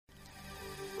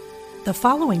The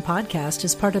following podcast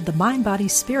is part of the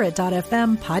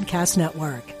MindBodySpirit.fm podcast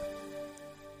network.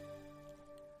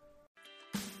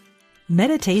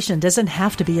 Meditation doesn't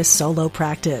have to be a solo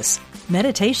practice.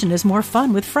 Meditation is more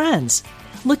fun with friends.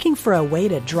 Looking for a way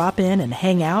to drop in and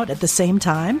hang out at the same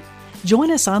time? Join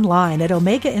us online at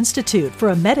Omega Institute for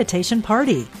a meditation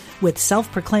party with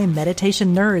self-proclaimed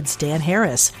meditation nerds Dan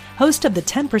Harris, host of the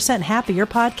 10% Happier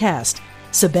podcast,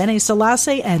 Sebene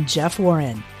Selassie, and Jeff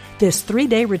Warren. This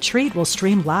 3-day retreat will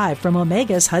stream live from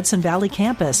Omega's Hudson Valley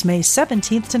campus May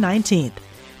 17th to 19th.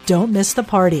 Don't miss the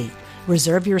party.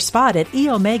 Reserve your spot at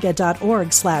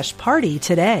eomega.org/party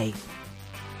today.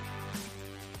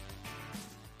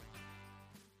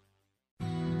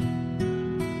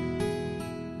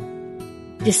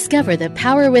 Discover the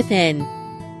power within.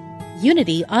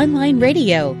 Unity Online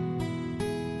Radio.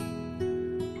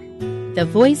 The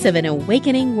voice of an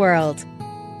awakening world.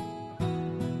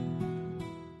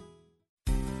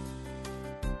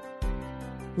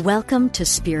 Welcome to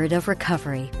Spirit of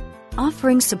Recovery,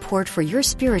 offering support for your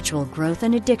spiritual growth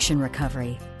and addiction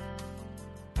recovery.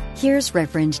 Here's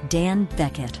Reverend Dan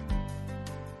Beckett.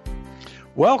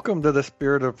 Welcome to the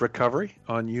Spirit of Recovery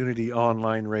on Unity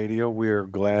Online Radio. We're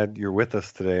glad you're with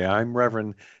us today. I'm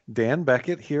Reverend Dan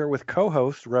Beckett here with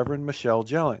co-host Reverend Michelle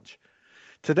Jellinch.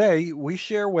 Today, we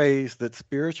share ways that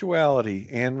spirituality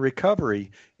and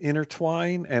recovery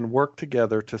intertwine and work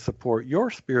together to support your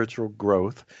spiritual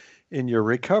growth in your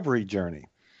recovery journey.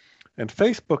 And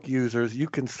Facebook users, you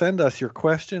can send us your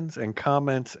questions and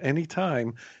comments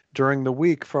anytime during the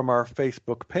week from our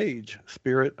Facebook page,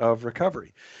 Spirit of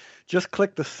Recovery. Just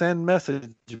click the send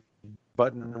message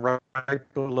button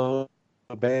right below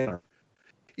the banner.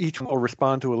 Each one will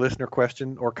respond to a listener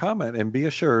question or comment, and be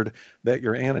assured that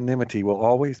your anonymity will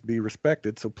always be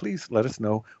respected. So please let us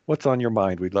know what's on your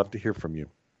mind. We'd love to hear from you.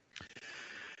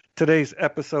 Today's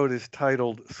episode is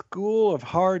titled School of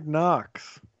Hard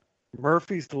Knocks.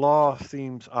 Murphy's Law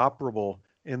seems operable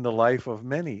in the life of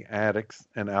many addicts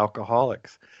and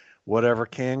alcoholics. Whatever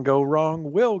can go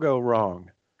wrong will go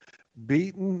wrong.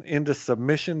 Beaten into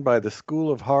submission by the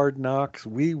School of Hard Knocks,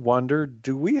 we wonder,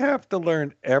 do we have to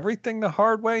learn everything the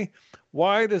hard way?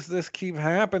 Why does this keep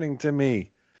happening to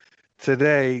me?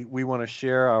 Today, we want to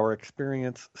share our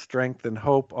experience, strength, and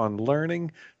hope on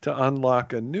learning to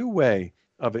unlock a new way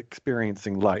of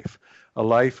experiencing life, a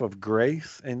life of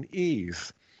grace and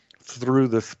ease through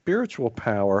the spiritual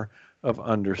power of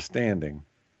understanding.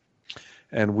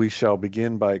 And we shall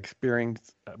begin by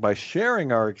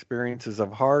sharing our experiences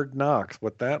of hard knocks,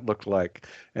 what that looked like,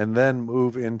 and then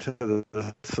move into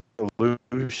the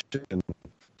solution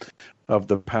of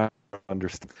the power of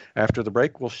understanding. After the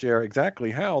break, we'll share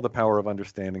exactly how the power of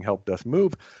understanding helped us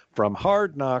move from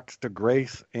hard knocks to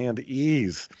grace and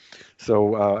ease.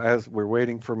 So as we're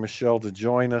waiting for Michelle to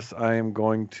join us, I am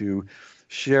going to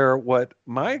share what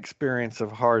my experience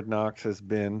of hard knocks has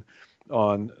been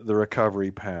on the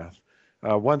recovery path.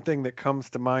 One thing that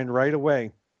comes to mind right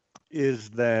away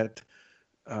is that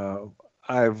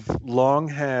I've long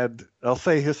had, I'll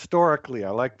say historically, I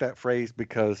like that phrase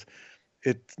because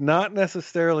it's not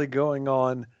necessarily going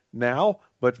on now,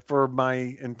 but for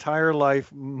my entire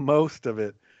life, most of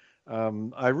it,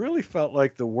 I really felt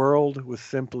like the world was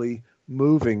simply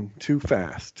moving too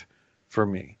fast for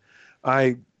me.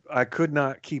 I could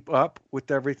not keep up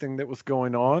with everything that was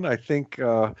going on. I think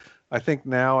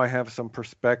now I have some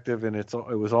perspective, and it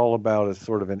was all about a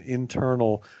sort of an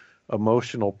internal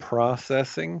emotional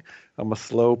processing. I'm a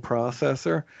slow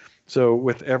processor. So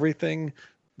with everything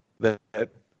that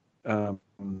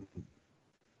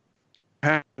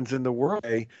happens in the world,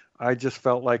 I just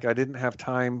felt like I didn't have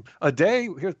time. A day,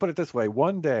 here's put it this way,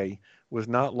 one day was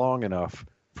not long enough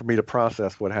for me to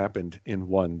process what happened in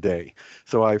one day.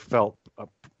 So I felt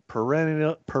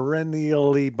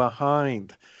perennially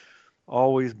behind,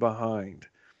 always behind.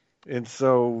 And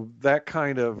so that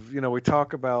kind of, we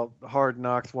talk about hard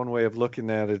knocks. One way of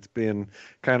looking at it's been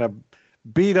kind of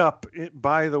beat up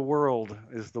by the world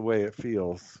is the way it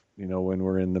feels, when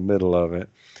we're in the middle of it.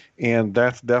 And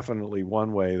that's definitely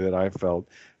one way that I felt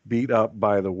beat up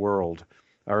by the world.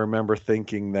 I remember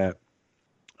thinking that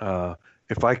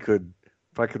if I could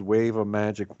wave a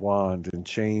magic wand and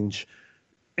change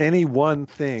any one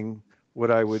thing,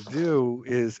 what I would do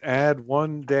is add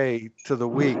one day to the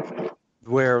week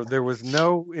where there was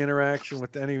no interaction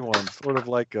with anyone, sort of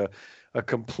like a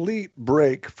complete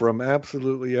break from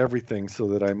absolutely everything, so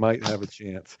that I might have a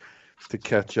chance to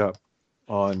catch up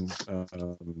on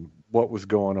what was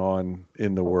going on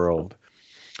in the world.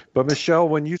 But Michelle,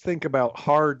 when you think about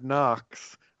hard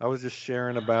knocks, I was just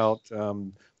sharing about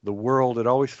the world, it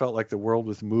always felt like the world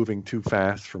was moving too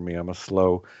fast for me. I'm a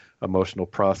slow emotional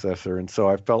processor. And so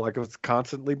I felt like I was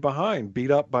constantly behind,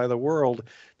 beat up by the world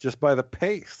just by the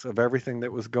pace of everything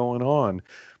that was going on.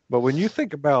 But when you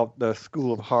think about the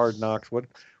School of Hard Knocks, what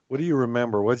do you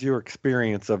remember? What's your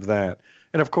experience of that?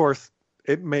 And of course,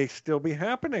 it may still be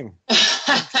happening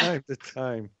from time to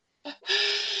time.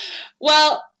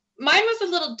 Well, mine was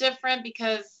a little different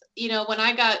because, when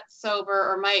I got sober,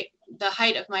 or the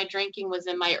height of my drinking was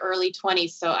in my early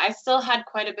 20s. So I still had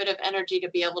quite a bit of energy to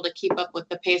be able to keep up with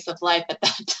the pace of life at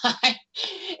that time.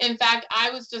 In fact, I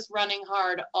was just running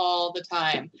hard all the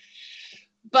time.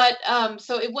 But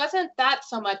so it wasn't that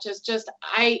so much as just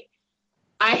I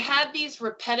had these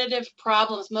repetitive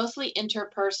problems, mostly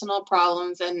interpersonal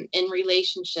problems and in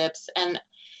relationships. And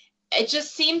it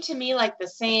just seemed to me like the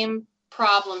same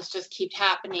problems just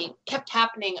kept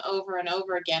happening over and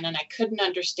over again. And I couldn't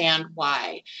understand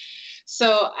why.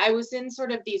 So I was in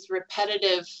sort of these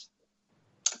repetitive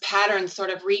patterns, sort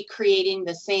of recreating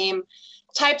the same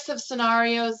types of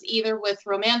scenarios, either with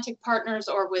romantic partners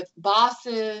or with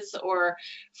bosses or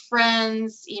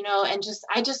friends, and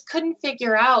I just couldn't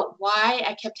figure out why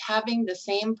I kept having the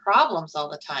same problems all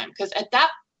the time. Because at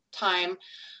that time,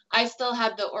 I still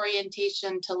had the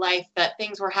orientation to life that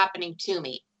things were happening to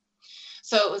me.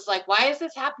 So it was like, why is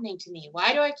this happening to me?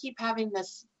 Why do I keep having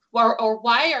this? Or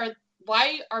why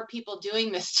are people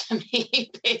doing this to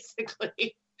me,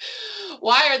 basically?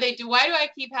 Why do I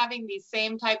keep having these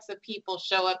same types of people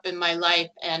show up in my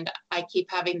life, and I keep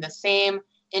having the same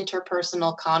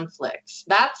interpersonal conflicts?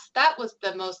 That was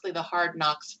mostly the hard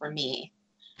knocks for me.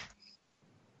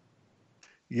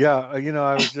 Yeah,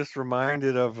 I was just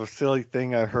reminded of a silly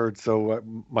thing I heard. So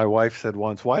my wife said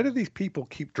once, "Why do these people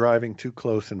keep driving too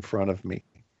close in front of me?"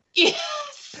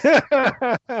 Yes, that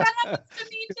happens to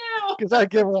me too. Because I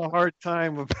give her a hard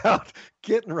time about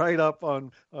getting right up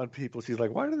on people. She's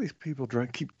like, "Why do these people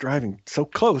keep driving so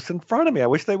close in front of me? I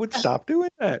wish they would stop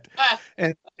doing that."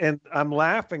 And I'm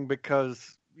laughing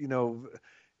because,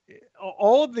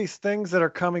 all of these things that are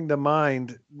coming to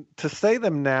mind, to say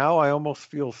them now, I almost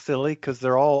feel silly because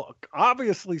they're all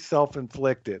obviously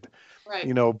self-inflicted, right.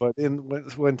 But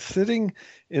when sitting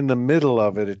in the middle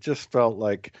of it, it just felt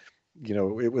like,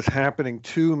 it was happening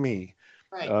to me.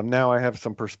 Right. Now I have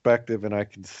some perspective and I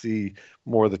can see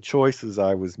more of the choices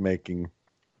I was making.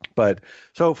 But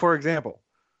so, for example,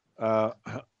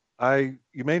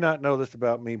 you may not know this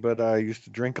about me, but I used to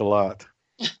drink a lot,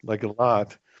 like a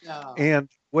lot. No. And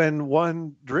when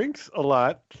one drinks a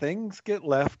lot, things get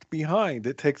left behind.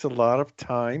 It takes a lot of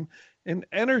time and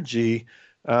energy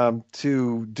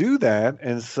to do that.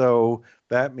 And so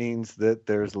that means that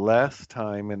there's less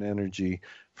time and energy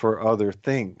for other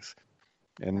things.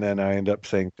 And then I end up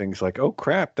saying things like, "Oh,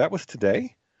 crap, that was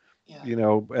today."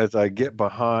 Yeah. As I get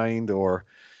behind or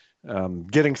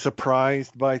getting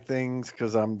surprised by things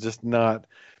because I'm just not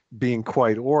being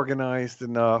quite organized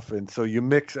enough. And so you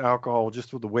mix alcohol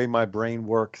just with the way my brain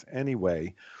works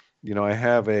anyway. I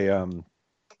have a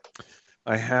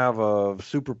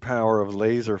superpower of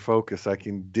laser focus. I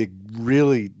can dig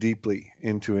really deeply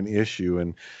into an issue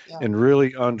and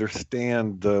really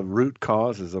understand the root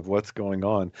causes of what's going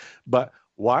on. But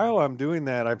while I'm doing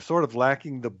that, I'm sort of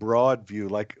lacking the broad view.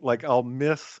 Like I'll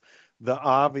miss the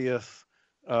obvious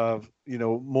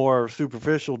more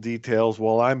superficial details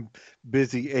while I'm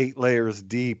busy 8 layers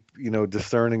deep,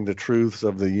 discerning the truths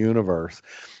of the universe.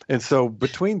 And so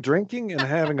between drinking and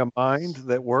having a mind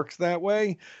that works that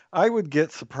way, I would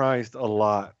get surprised a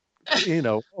lot.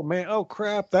 Oh man, oh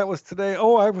crap, that was today.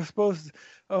 Oh, I was supposed to,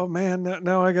 oh man,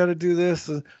 now I got to do this,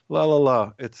 la la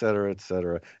la, et cetera, et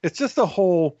cetera. It's just a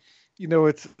whole,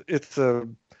 it's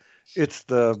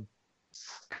the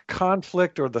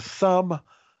conflict or the sum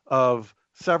of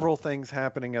several things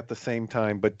happening at the same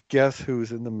time, but guess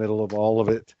who's in the middle of all of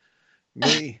it?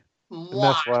 Me. And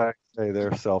that's why I say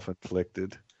they're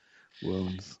self-inflicted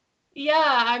wounds.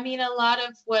 Yeah, I mean, a lot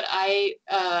of what I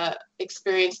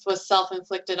experienced was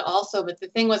self-inflicted also, but the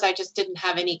thing was I just didn't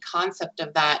have any concept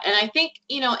of that. And I think,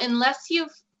 unless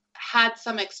you've had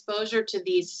some exposure to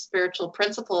these spiritual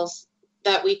principles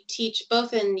that we teach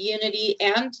both in Unity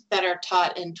and that are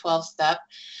taught in 12-step,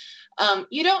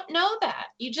 you don't know that.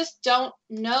 You just don't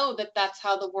know that that's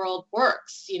how the world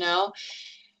works,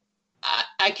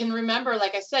 I can remember,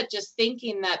 like I said, just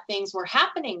thinking that things were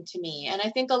happening to me. And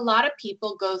I think a lot of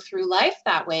people go through life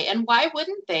that way. And why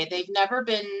wouldn't they? They've never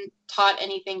been taught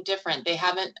anything different. They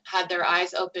haven't had their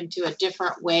eyes open to a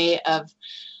different way of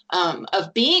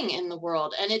being in the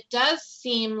world. And it does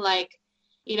seem like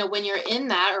when you're in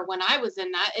that, or when I was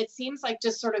in that, it seems like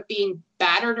just sort of being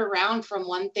battered around from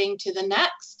one thing to the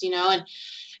next,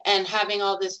 and having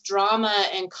all this drama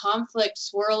and conflict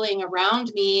swirling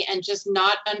around me and just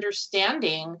not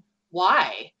understanding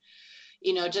why,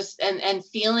 and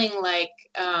feeling like,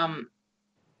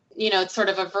 it's sort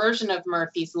of a version of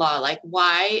Murphy's Law. Like,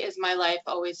 why is my life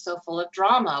always so full of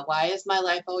drama? Why is my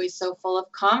life always so full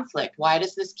of conflict? Why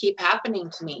does this keep happening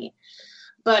to me?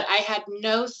 But I had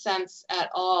no sense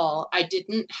at all. I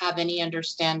didn't have any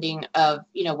understanding of,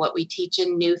 what we teach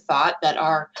in New Thought, that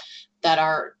our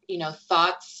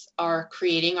thoughts are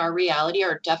creating our reality,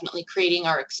 or definitely creating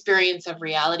our experience of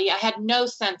reality. I had no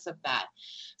sense of that.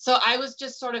 So I was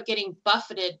just sort of getting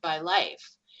buffeted by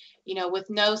life, with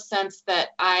no sense that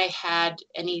I had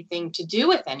anything to do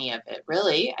with any of it,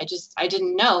 really. I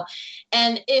didn't know.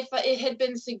 And if it had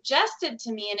been suggested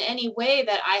to me in any way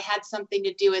that I had something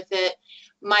to do with it,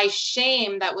 my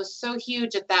shame that was so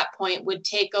huge at that point would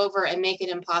take over and make it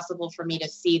impossible for me to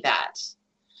see that.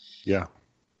 Yeah.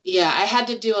 Yeah, I had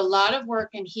to do a lot of work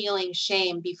in healing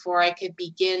shame before I could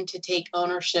begin to take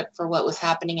ownership for what was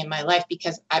happening in my life,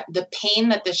 because the pain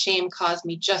that the shame caused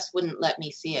me just wouldn't let me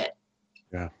see it.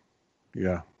 Yeah.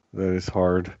 Yeah, that is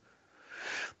hard.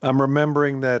 I'm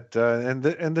remembering that, and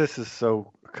this is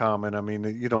so common. I mean,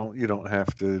 you don't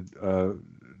have to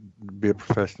be a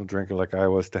professional drinker like I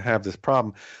was to have this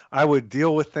problem. I would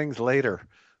deal with things later.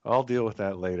 I'll deal with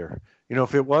that later.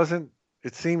 If it wasn't,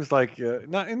 it seems like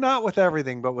not with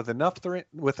everything, but with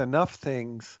enough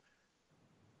things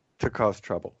to cause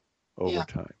trouble over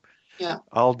time. Yeah.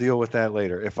 I'll deal with that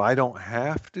later. If I don't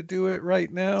have to do it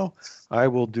right now, I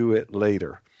will do it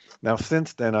later. Now,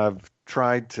 since then, I've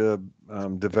tried to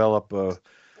develop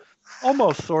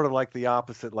almost sort of like the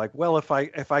opposite. Like, well, if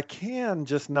I can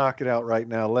just knock it out right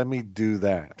now, let me do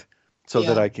that so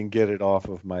that I can get it off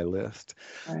of my list.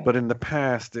 Right. But in the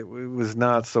past, it was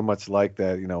not so much like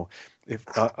that. If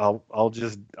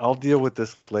I'll deal with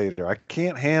this later. I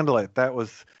can't handle it. That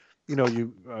was,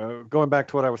 going back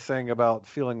to what I was saying about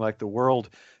feeling like the world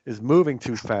is moving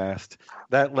too fast.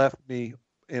 That left me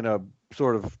in a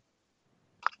sort of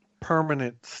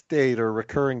permanent state or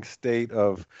recurring state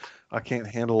of, I can't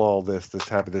handle all this that's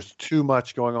happening. There's too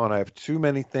much going on. I have too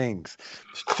many things.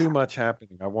 There's too much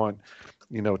happening. I want,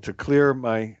 to clear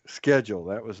my schedule.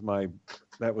 That was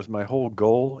my whole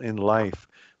goal in life,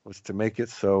 was to make it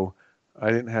so I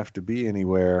didn't have to be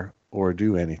anywhere or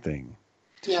do anything.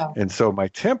 Yeah. And so my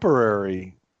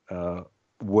temporary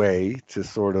way to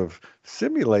sort of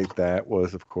simulate that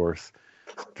was, of course,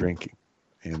 drinking.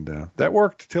 And that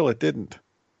worked till it didn't.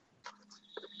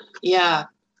 Yeah.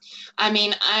 I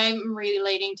mean, I'm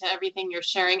relating to everything you're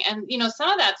sharing. And, some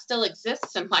of that still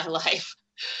exists in my life.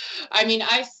 I mean,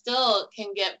 I still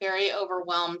can get very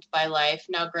overwhelmed by life.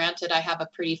 Now, granted, I have a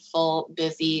pretty full,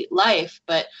 busy life,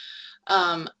 but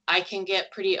I can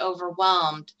get pretty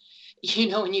overwhelmed.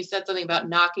 When you said something about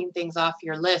knocking things off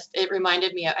your list, it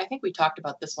reminded me, I think we talked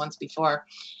about this once before.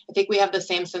 I think we have the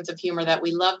same sense of humor, that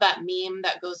we love that meme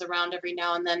that goes around every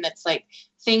now and then. That's like,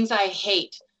 things I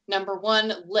hate. Number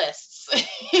one, lists.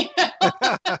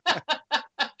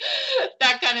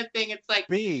 That kind of thing. It's like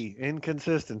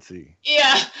inconsistency.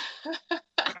 Yeah.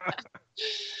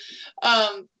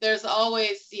 There's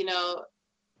always,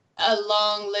 a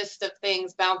long list of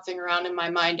things bouncing around in my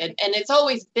mind. And it's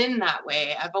always been that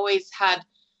way. I've always had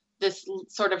this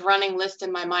sort of running list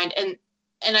in my mind. And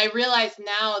I realize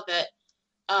now that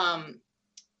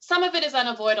some of it is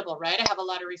unavoidable, right? I have a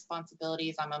lot of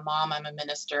responsibilities. I'm a mom, I'm a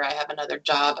minister, I have another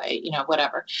job,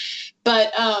 whatever.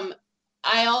 But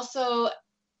I also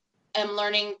am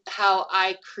learning how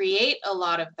I create a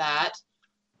lot of that,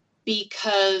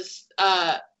 because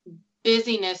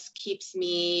busyness keeps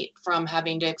me from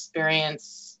having to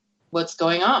experience what's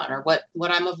going on, or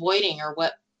what I'm avoiding, or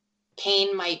what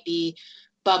pain might be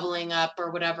bubbling up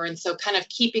or whatever. And so kind of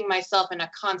keeping myself in a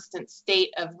constant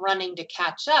state of running to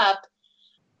catch up,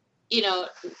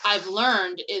 I've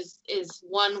learned is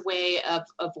one way of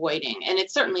avoiding. And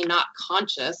it's certainly not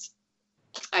conscious.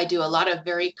 I do a lot of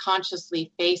very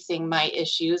consciously facing my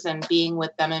issues and being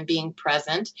with them and being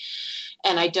present.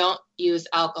 And I don't use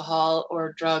alcohol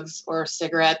or drugs or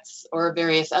cigarettes or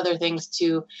various other things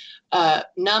to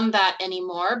numb that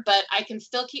anymore, but I can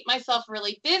still keep myself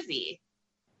really busy.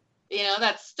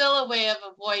 That's still a way of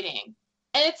avoiding.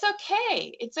 And it's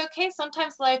okay. It's okay.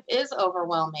 Sometimes life is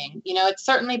overwhelming. It's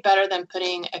certainly better than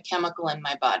putting a chemical in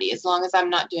my body. As long as I'm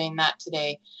not doing that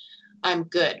today, I'm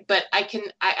good. But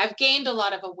I've gained a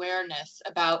lot of awareness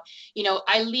about,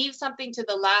 I leave something to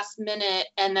the last minute,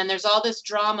 and then there's all this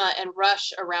drama and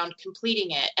rush around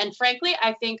completing it. And frankly,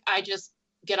 I think I just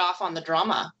get off on the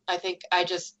drama. I think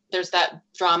there's that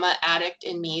drama addict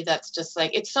in me that's just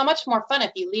like, it's so much more fun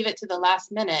if you leave it to the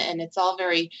last minute and it's all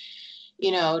very,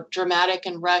 dramatic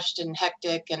and rushed and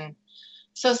hectic. And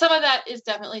so some of that is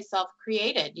definitely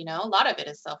self-created, a lot of it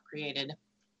is self-created.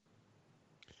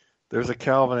 There's a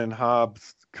Calvin and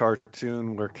Hobbes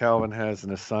cartoon where Calvin has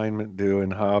an assignment due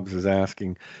and Hobbes is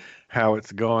asking how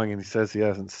it's going, and he says he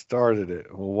hasn't started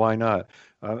it. Well, why not?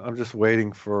 I'm just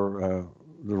waiting for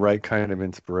the right kind of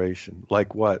inspiration.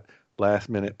 Like what? Last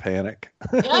minute panic?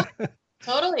 Yeah,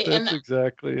 totally. That's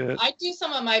exactly it. I do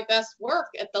some of my best work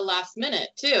at the last minute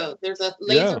too. There's a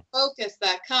laser focus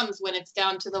that comes when it's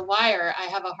down to the wire. I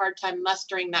have a hard time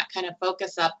mustering that kind of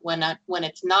focus up when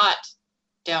it's not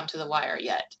down to the wire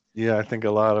yet. Yeah, I think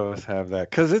a lot of us have that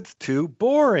because it's too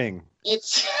boring.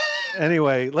 It's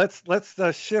anyway. Let's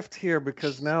shift here,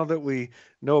 because now that we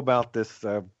know about this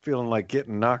feeling like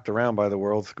getting knocked around by the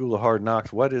world, School of Hard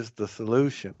Knocks, what is the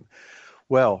solution?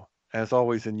 Well, as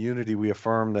always in Unity, we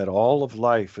affirm that all of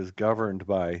life is governed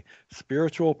by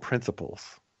spiritual principles.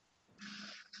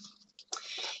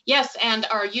 Yes, and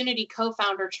our Unity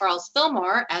co-founder, Charles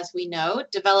Fillmore, as we know,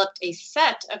 developed a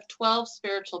set of 12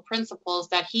 spiritual principles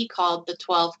that he called the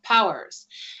 12 powers.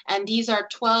 And these are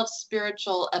 12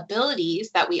 spiritual abilities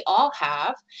that we all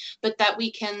have, but that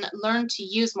we can learn to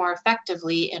use more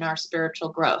effectively in our spiritual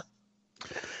growth.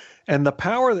 And the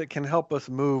power that can help us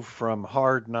move from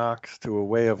hard knocks to a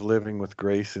way of living with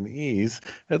grace and ease,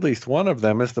 at least one of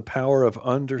them, is the power of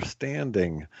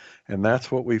understanding. And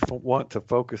that's what we want to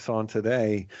focus on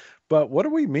today. But what do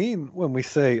we mean when we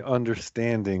say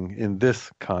understanding in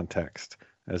this context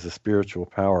as a spiritual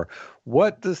power?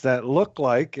 What does that look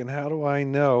like, and how do I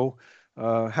know,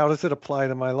 how does it apply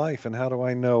to my life, and how do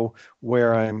I know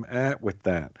where I'm at with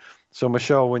that? So,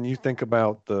 Michelle, when you think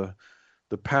about the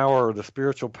power, the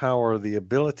spiritual power, the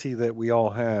ability that we all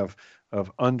have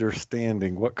of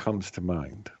understanding, what comes to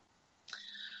mind?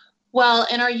 Well,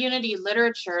 in our Unity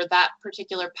literature, that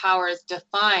particular power is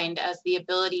defined as the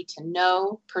ability to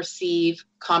know, perceive,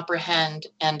 comprehend,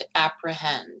 and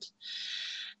apprehend.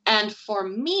 And for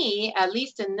me, at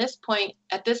least at this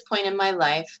point in my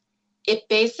life, it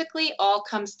basically all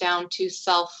comes down to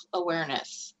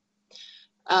self-awareness.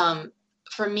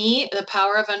 For me, the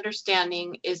power of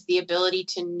understanding is the ability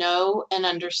to know and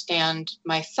understand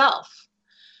myself.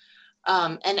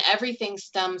 And everything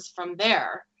stems from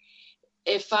there.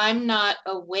 If I'm not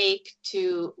awake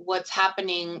to what's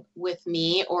happening with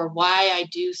me, or why I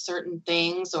do certain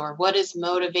things, or what is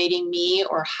motivating me,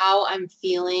 or how I'm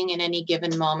feeling in any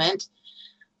given moment,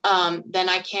 then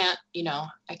I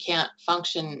can't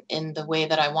function in the way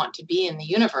that I want to be in the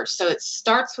universe. So it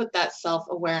starts with that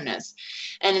self-awareness.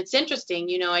 And it's interesting,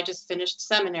 I just finished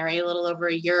seminary a little over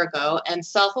a year ago, and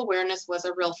self-awareness was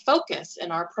a real focus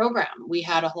in our program. We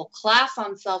had a whole class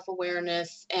on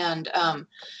self-awareness, and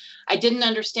I didn't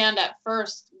understand at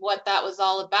first what that was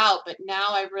all about, but now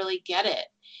I really get it.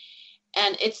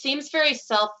 And it seems very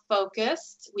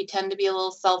self-focused. We tend to be a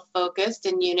little self-focused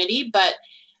in Unity, but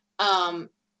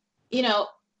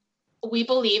we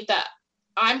believe that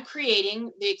I'm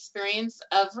creating the experience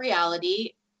of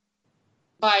reality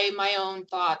by my own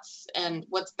thoughts and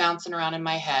what's bouncing around in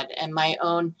my head, and my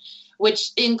own,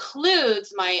 which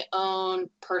includes my own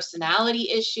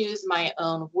personality issues, my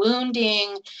own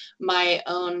wounding, my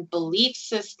own belief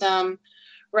system,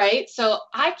 right? So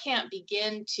I can't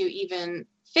begin to even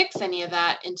fix any of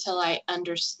that until I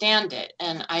understand it.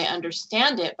 And I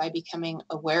understand it by becoming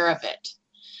aware of it.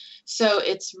 So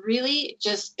it's really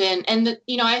just been, and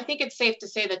I think it's safe to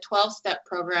say the 12-step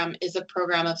program is a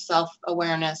program of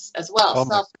self-awareness as well,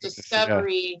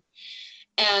 self-discovery.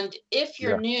 Yeah. And if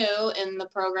you're new in the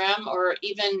program, or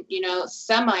even,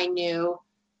 semi-new,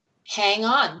 hang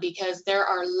on, because there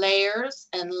are layers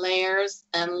and layers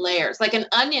and layers. Like an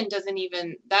onion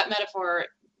that metaphor,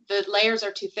 the layers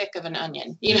are too thick of an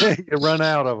onion. You run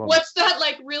out of them. What's that,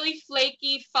 like really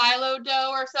flaky phyllo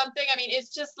dough or something? I mean,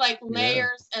 it's just like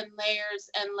layers and layers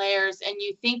and layers, and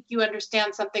you think you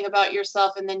understand something about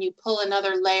yourself, and then you pull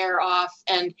another layer off,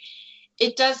 and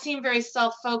it does seem very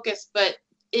self-focused, but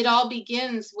it all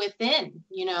begins within,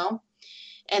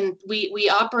 and we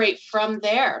operate from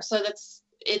there. So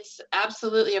it's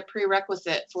absolutely a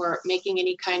prerequisite for making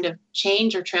any kind of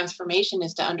change or transformation,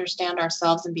 is to understand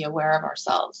ourselves and be aware of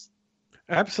ourselves.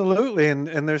 Absolutely. And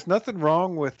there's nothing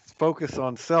wrong with focus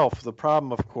on self. The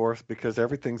problem, of course, because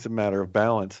everything's a matter of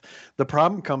balance, the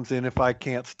problem comes in if I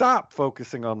can't stop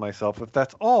focusing on myself, if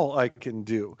that's all I can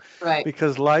do. Right.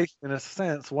 Because life, in a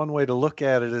sense, one way to look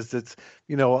at it is it's,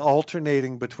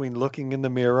 alternating between looking in the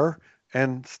mirror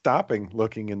and stopping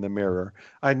looking in the mirror.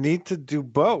 I need to do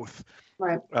both.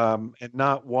 Right. And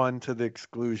not one to the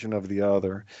exclusion of the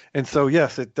other. And so,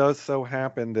 yes, it does so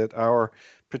happen that our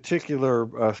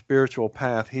particular spiritual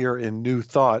path here in New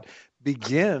Thought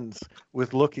begins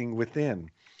with looking within.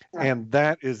 Yeah. And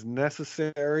that is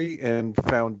necessary and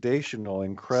foundational,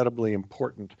 incredibly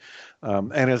important.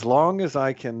 And as long as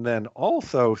I can then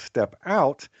also step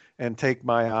out and take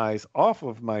my eyes off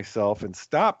of myself and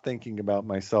stop thinking about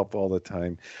myself all the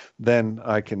time, then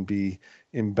I can be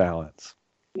in balance.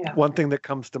 Yeah. One thing that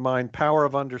comes to mind, power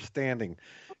of understanding.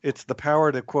 It's the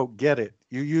power to, quote, get it.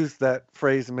 You used that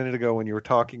phrase a minute ago when you were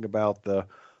talking about the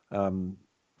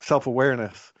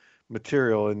self-awareness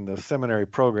material in the seminary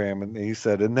program, and you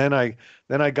said, and then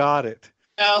I got it.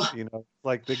 Oh. You know,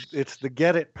 like it's the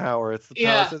get it power. It's the power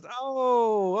Yeah. that says,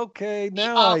 oh, okay,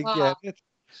 now I get it.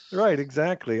 Right,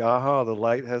 exactly. Aha, the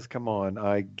light has come on.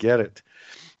 I get it.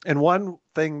 And one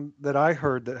thing that I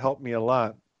heard that helped me a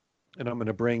lot, and I'm going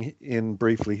to bring in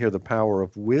briefly here the power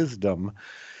of wisdom.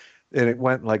 And it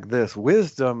went like this.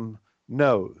 Wisdom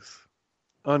knows.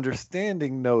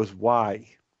 Understanding knows why.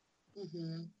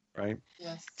 Mm-hmm. Right?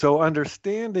 Yes. So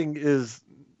understanding is,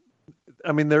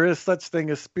 I mean, there is such thing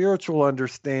as spiritual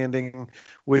understanding,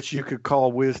 which you could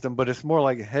call wisdom, but it's more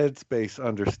like headspace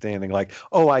understanding. Like,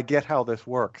 oh, I get how this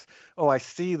works. Oh, I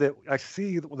see that,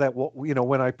 you know,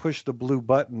 when I push the blue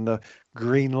button, the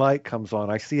green light comes on.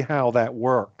 I see how that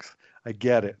works. I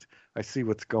get it. I see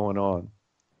what's going on.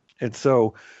 And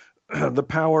so the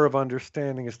power of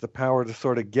understanding is the power to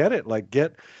sort of get it, like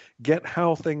get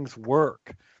how things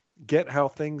work, get how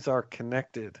things are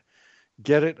connected,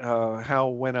 get it how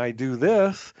when I do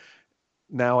this,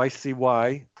 now I see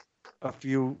why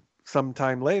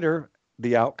sometime later,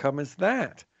 the outcome is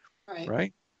that,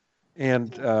 right?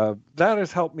 And that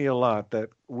has helped me a lot, that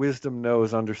wisdom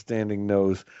knows, understanding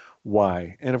knows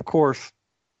why. And of course,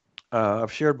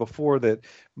 I've shared before that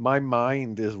my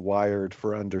mind is wired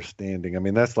for understanding. I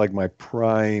mean, that's like my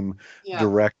prime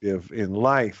directive in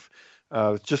life.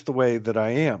 It's just the way that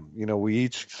I am. You know, we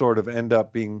each sort of end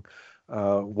up being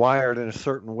wired in a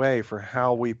certain way for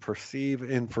how we perceive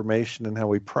information and how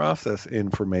we process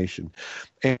information.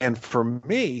 And for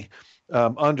me,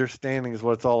 understanding is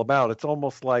what it's all about. It's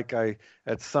almost like I,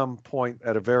 at some point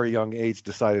at a very young age,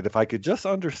 decided if I could just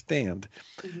understand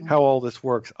how all this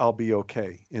works, I'll be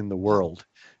okay in the world.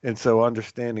 And so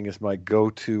understanding is my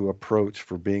go-to approach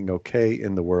for being okay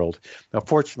in the world. Now,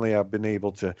 fortunately, I've been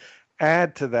able to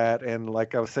add to that, and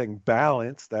like I was saying,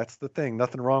 balance, that's the thing.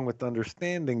 Nothing wrong with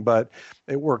understanding, but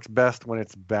it works best when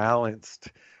it's balanced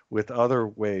with other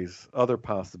ways, other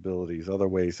possibilities, other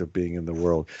ways of being in the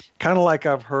world. Kind of like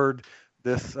I've heard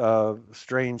this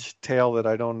strange tale that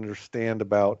I don't understand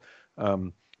about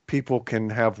people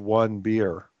can have one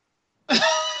beer.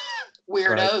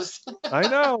 Weirdos. Right? I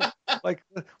know. Like,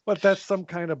 what, that's some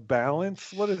kind of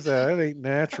balance? What is that? That ain't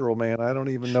natural, man. I don't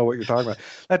even know what you're talking about.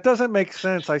 That doesn't make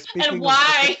sense. And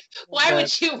why? Why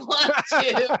would you want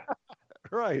to?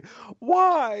 Right.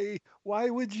 Why? Why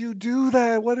would you do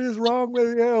that? What is wrong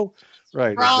with you?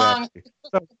 Right. Wrong. Exactly.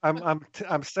 So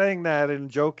I'm saying that and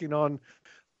joking on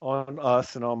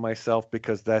us and on myself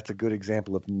because that's a good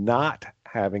example of not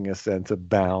having a sense of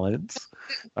balance.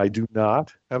 I do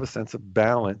not have a sense of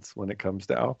balance when it comes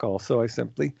to alcohol, so I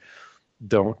simply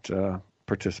don't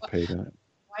participate in it.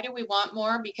 Why do we want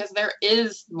more? Because there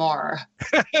is more.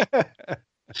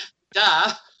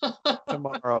 Duh.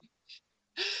 Tomorrow.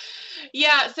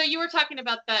 Yeah, so you were talking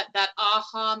about that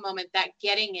aha moment, that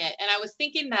getting it, and I was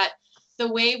thinking that the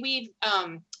way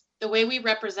we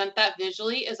represent that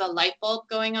visually is a light bulb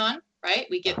going on, right?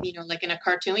 We get, like in a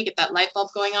cartoon, we get that light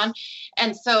bulb going on,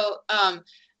 and so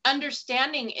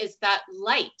understanding is that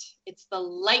light. It's the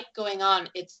light going on.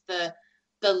 It's the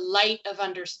light of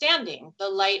understanding, the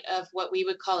light of what we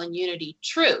would call in unity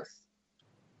truth.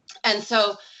 And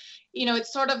so,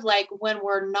 it's sort of like when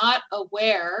we're not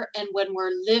aware and when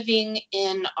we're living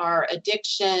in our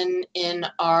addiction, in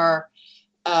our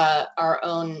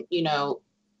own,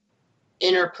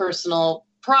 interpersonal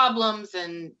problems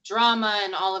and drama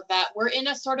and all of that, we're in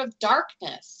a sort of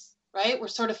darkness, right? We're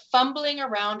sort of fumbling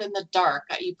around in the dark.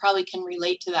 You probably can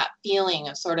relate to that feeling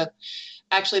of sort of,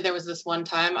 actually, there was this one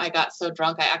time I got so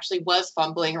drunk, I actually was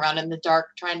fumbling around in the dark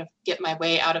trying to get my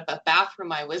way out of a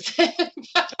bathroom I was in.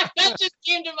 That just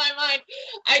came to my mind.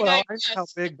 I know how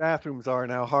big bathrooms are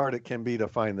and how hard it can be to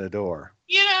find the door.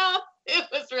 It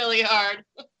was really hard.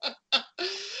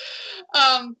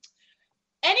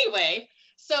 Anyway,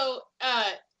 so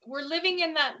we're living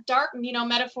in that dark,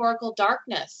 metaphorical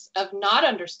darkness of not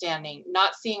understanding,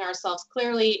 not seeing ourselves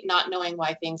clearly, not knowing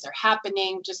why things are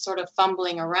happening, just sort of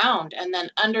fumbling around. And then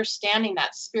understanding,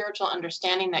 that spiritual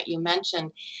understanding that you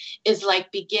mentioned, is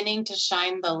like beginning to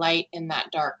shine the light in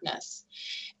that darkness.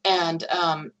 And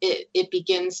it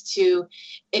begins to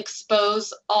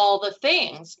expose all the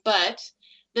things, but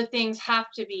the things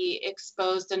have to be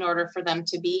exposed in order for them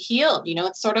to be healed.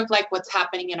 It's sort of like what's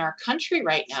happening in our country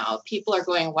right now. People are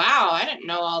going, wow, I didn't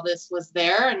know all this was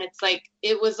there. And it's like,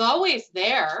 it was always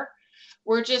there.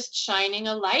 We're just shining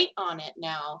a light on it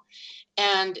now.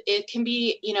 And it can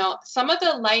be, some of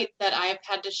the light that I've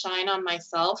had to shine on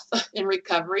myself in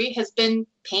recovery has been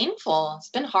painful. It's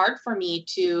been hard for me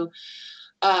to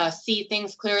see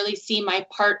things clearly, see my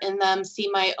part in them, see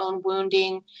my own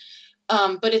wounding.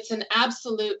 But it's an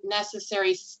absolute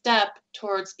necessary step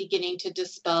towards beginning to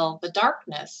dispel the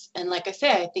darkness. And like I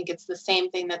say, I think it's the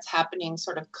same thing that's happening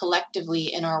sort of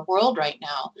collectively in our world right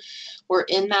now. We're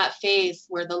in that phase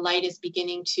where the light is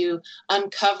beginning to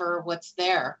uncover what's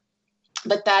there.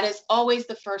 But that is always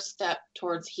the first step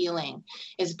towards healing,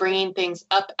 is bringing things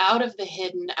up out of the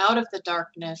hidden, out of the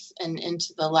darkness, and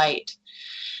into the light.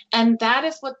 And that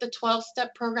is what the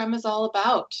 12-step program is all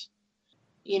about.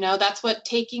 That's what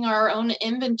taking our own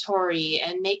inventory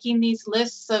and making these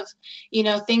lists of,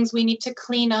 things we need to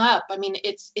clean up. I mean,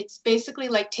 it's basically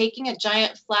like taking a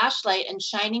giant flashlight and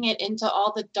shining it into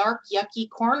all the dark, yucky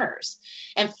corners.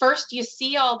 And first you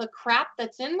see all the crap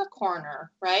that's in the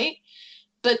corner, right?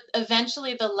 But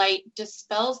eventually the light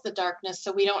dispels the darkness,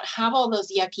 so we don't have all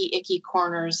those yucky, icky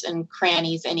corners and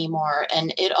crannies anymore.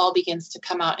 And it all begins to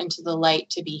come out into the light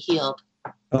to be healed.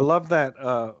 I love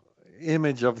that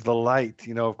image of the light.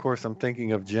 Of course, I'm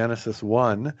thinking of Genesis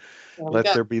 1, let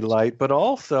there be light. But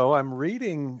also, I'm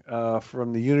reading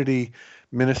from the Unity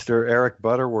minister Eric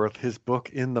Butterworth, his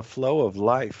book, In the Flow of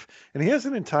Life. And he has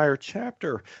an entire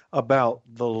chapter about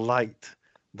the light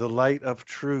of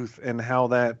truth, and how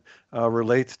that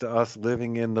relates to us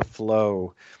living in the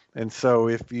flow. And so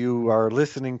if you are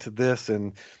listening to this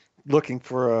and looking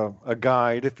for a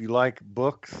guide, if you like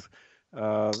books,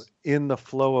 In the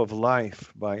Flow of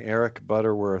Life by Eric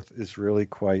Butterworth is really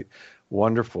quite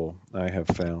wonderful, I have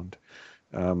found.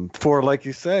 For, like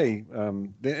you say,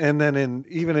 and then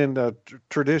even in the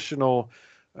traditional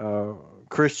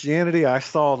Christianity, I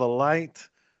saw the light,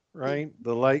 right?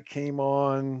 The light came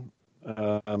on.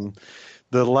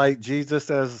 The light, Jesus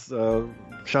as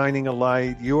shining a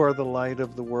light, you are the light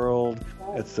of the world,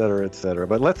 etc., etc.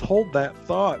 But let's hold that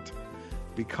thought,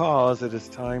 because it is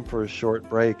time for a short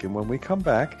break. And when we come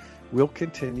back, we'll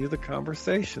continue the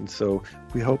conversation. So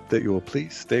we hope that you will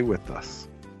please stay with us.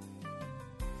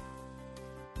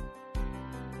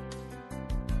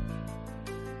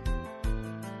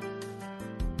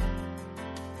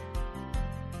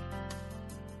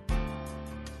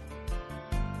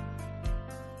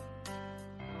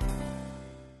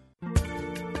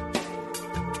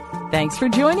 Thanks for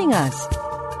joining us.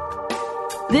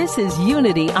 This is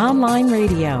Unity Online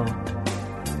Radio,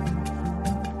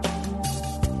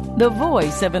 the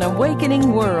voice of an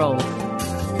awakening world.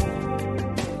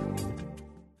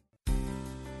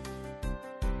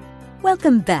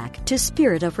 Welcome back to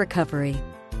Spirit of Recovery.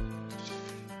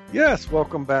 Yes,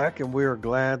 welcome back, and we are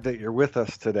glad that you're with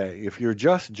us today. If you're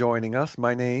just joining us,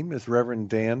 my name is Reverend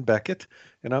Dan Beckett,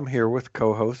 and I'm here with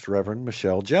co-host Reverend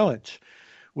Michelle Jellich.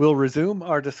 We'll resume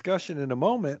our discussion in a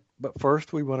moment, but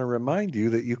first we want to remind you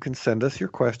that you can send us your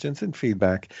questions and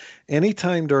feedback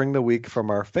anytime during the week from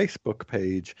our Facebook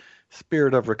page,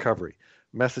 Spirit of Recovery.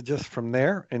 Message us from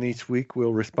there, and each week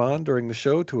we'll respond during the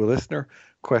show to a listener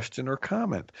question or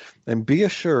comment. And be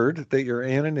assured that your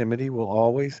anonymity will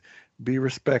always be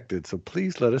respected, so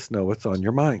please let us know what's on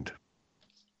your mind.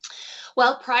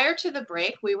 Well, prior to the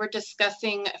break, we were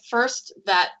discussing first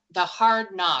that the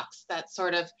hard knocks, that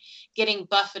sort of getting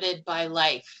buffeted by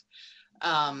life,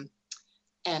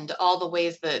 and all the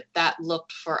ways that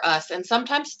looked for us, and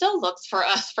sometimes still looks for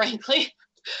us, frankly.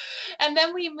 And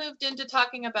then we moved into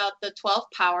talking about the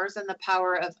 12 powers and the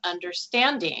power of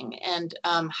understanding, and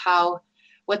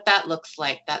what that looks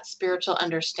like, that spiritual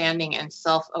understanding and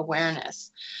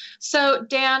self-awareness. So,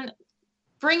 Dan,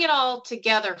 bring it all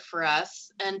together for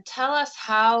us and tell us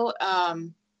how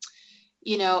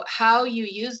you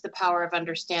use the power of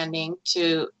understanding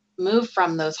to move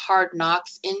from those hard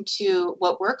knocks into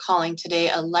what we're calling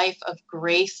today a life of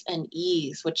grace and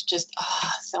ease, which just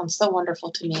sounds so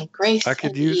wonderful to me. Grace. I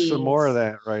could use some more of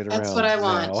that right around. That's what I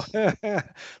want.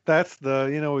 That's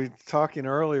we were talking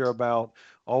earlier about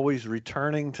always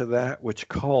returning to that which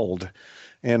called.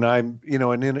 And I'm,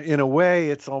 and in a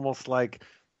way, it's almost like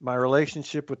my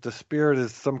relationship with the spirit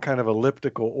is some kind of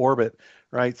elliptical orbit,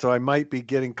 right? So I might be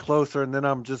getting closer and then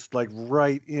I'm just like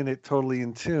right in it, totally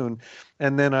in tune.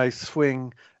 And then I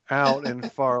swing out and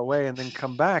far away and then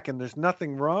come back. And there's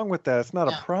nothing wrong with that. It's not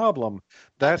No, a problem.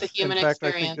 that's a In human fact,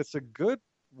 I think experience. it's a good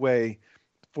way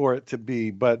for it to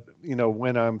be. But,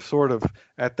 when I'm sort of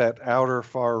at that outer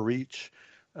far reach,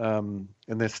 and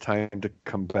it's time to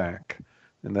come back.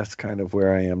 And that's kind of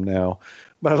where I am now.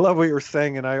 But I love what you were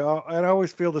saying, and I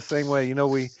always feel the same way.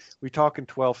 We talk in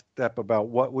 12 step about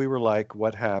what we were like,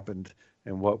 what happened,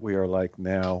 and what we are like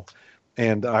now.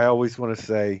 And I always want to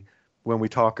say when we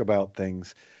talk about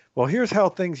things, well, here's how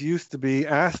things used to be,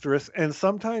 asterisk, and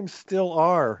sometimes still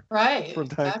are Right, from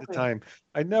time to exactly. time.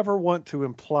 I never want to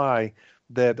imply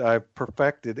that I've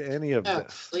perfected any of Oh,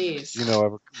 this. please.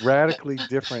 A radically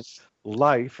different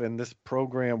life, and this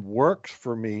program works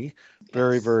for me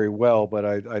very, Yes. very well, but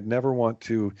I'd never want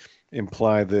to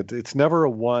imply that it's never a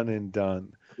one and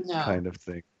done No. kind of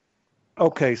thing.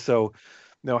 Okay, so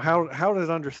now how does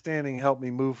understanding help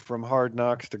me move from hard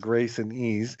knocks to grace and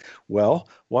ease? Well,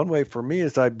 one way for me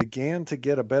is I began to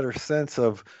get a better sense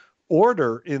of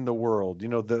order in the world.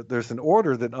 There's an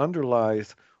order that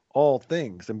underlies all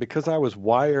things, and because I was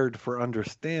wired for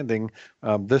understanding,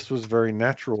 this was very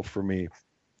natural for me.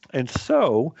 And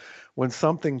so when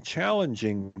something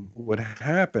challenging would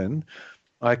happen,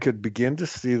 I could begin to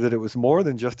see that it was more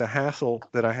than just a hassle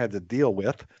that I had to deal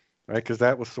with, right? Because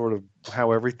that was sort of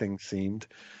how everything seemed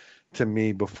to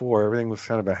me before. Everything was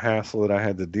kind of a hassle that I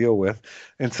had to deal with.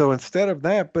 And so instead of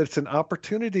that, but it's an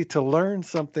opportunity to learn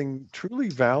something truly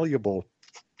valuable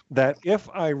that if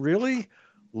I really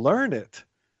learn it,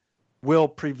 will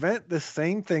prevent the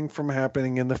same thing from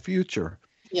happening in the future.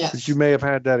 Yes. You may have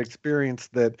had that experience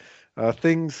that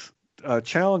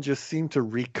challenges seem to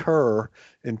recur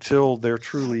until they're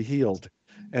truly healed,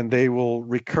 and they will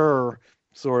recur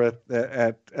sort of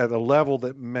at a level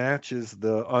that matches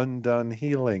the undone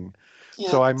healing. Yeah,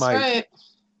 So I that's right.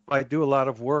 might do a lot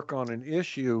of work on an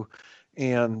issue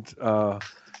and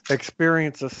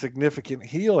experience a significant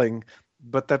healing,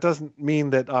 but that doesn't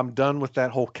mean that I'm done with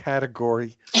that whole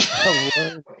category.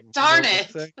 Darn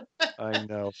it. I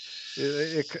know.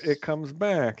 It comes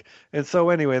back. And so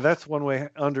anyway, that's one way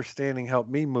understanding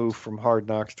helped me move from hard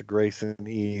knocks to grace and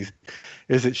ease,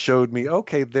 is it showed me,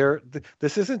 okay,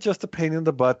 this isn't just a pain in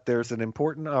the butt. There's an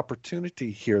important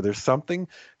opportunity here. There's something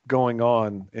going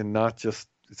on, and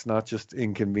it's not just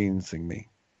inconveniencing me.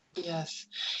 Yes.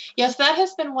 Yes, that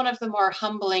has been one of the more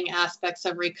humbling aspects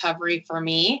of recovery for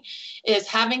me, is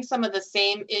having some of the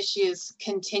same issues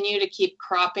continue to keep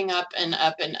cropping up and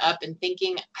up and up, and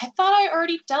thinking, I thought I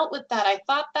already dealt with that. I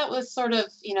thought that was sort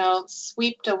of,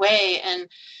 swept away, and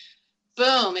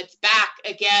boom, it's back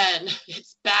again.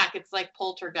 It's back. It's like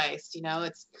poltergeist, and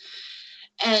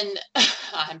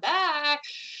I'm back.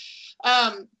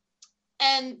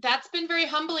 And that's been very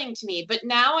humbling to me. But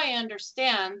now I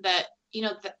understand that,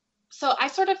 so I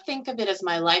sort of think of it as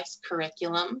my life's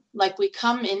curriculum. Like, we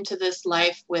come into this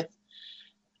life with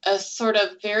a sort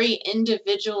of very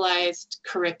individualized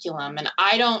curriculum. And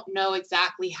I don't know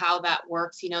exactly how that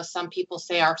works. Some people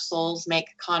say our souls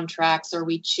make contracts, or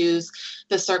we choose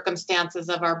the circumstances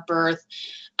of our birth.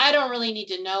 I don't really need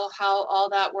to know how all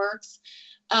that works.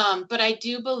 But I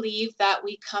do believe that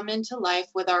we come into life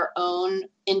with our own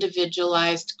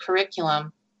individualized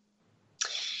curriculum.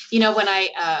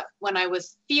 When I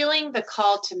was feeling the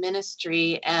call to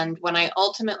ministry, and when I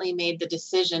ultimately made the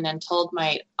decision and told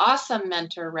my awesome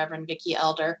mentor, Reverend Vicki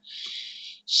Elder,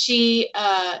 she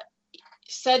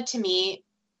said to me,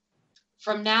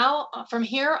 from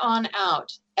here on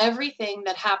out, everything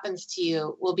that happens to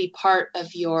you will be part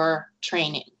of your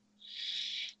training.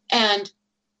 And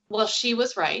well, she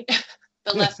was right.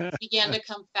 The lessons began to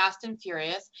come fast and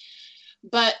furious.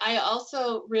 But I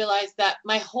also realized that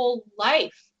my whole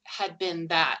life had been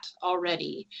that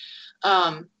already.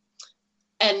 And,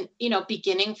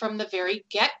 beginning from the very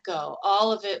get-go,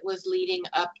 all of it was leading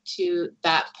up to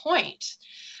that point.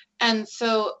 And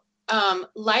so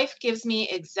life gives me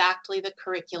exactly the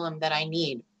curriculum that I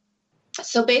need.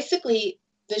 So basically,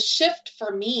 the shift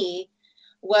for me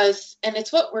was, and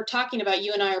it's what we're talking about.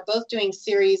 You and I are both doing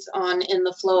series on In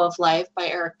the Flow of Life by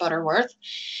Eric Butterworth.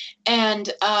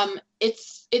 And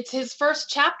it's his first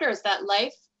chapter is that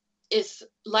life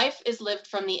is lived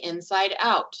from the inside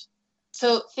out.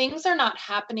 So things are not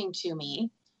happening to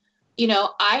me.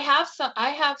 I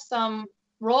have some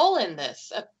role in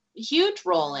this, a huge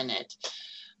role in it,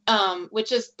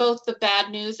 which is both the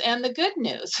bad news and the good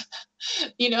news.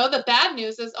 The bad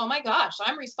news is, oh my gosh,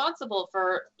 I'm responsible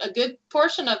for a good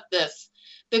portion of this.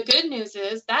 The good news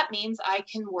is that means I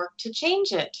can work to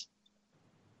change it.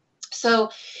 So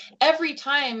every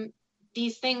time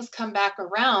these things come back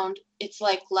around, it's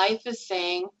like life is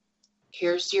saying,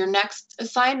 here's your next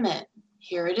assignment.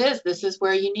 Here it is. This is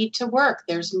where you need to work.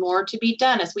 There's more to be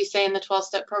done. As we say in the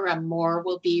 12-step program, more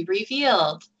will be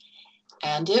revealed.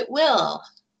 And it will.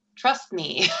 Trust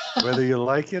me. Whether you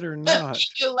like it or not.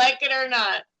 You like it or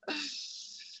not.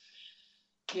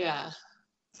 Yeah.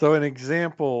 So an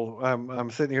example,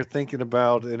 I'm sitting here thinking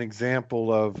about an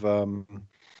example of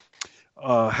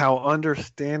how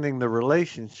understanding the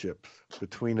relationships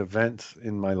between events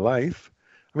in my life.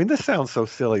 I mean, this sounds so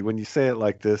silly. When you say it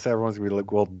like this, everyone's going to be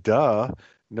like, well, duh,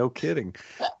 no kidding.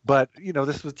 But,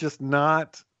 this was just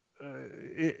not,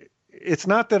 it's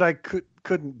not that I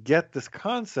couldn't get this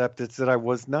concept. It's that I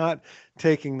was not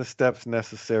taking the steps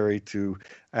necessary to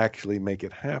actually make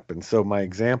it happen. So my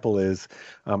example is,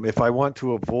 if I want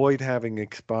to avoid having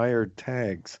expired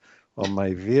tags on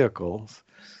my vehicles,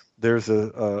 there's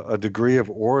a degree of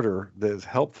order that is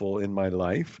helpful in my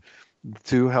life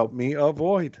to help me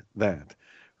avoid that.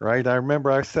 Right. I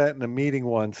remember I sat in a meeting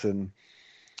once and,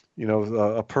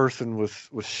 a person was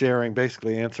sharing,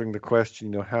 basically answering the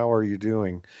question, how are you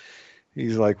doing?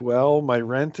 He's like, well, my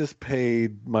rent is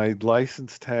paid, my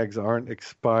license tags aren't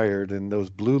expired, and those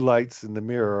blue lights in the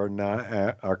mirror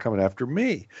are coming after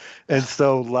me. And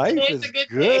so life is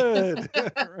good.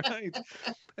 Right.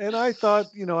 And I thought,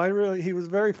 he was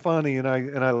very funny, and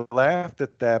I laughed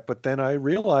at that. But then I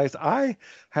realized I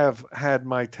have had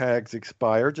my tags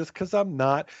expire just because I'm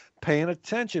not paying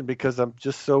attention, because I'm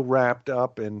just so wrapped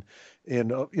up in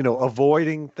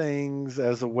avoiding things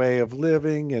as a way of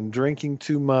living and drinking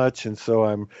too much. And so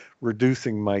I'm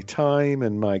reducing my time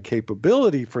and my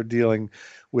capability for dealing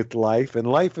with life. And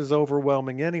life is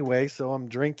overwhelming anyway, so I'm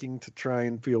drinking to try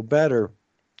and feel better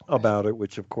about it,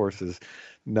 which of course is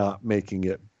not making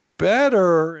it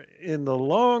better in the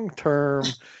long term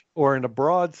or in a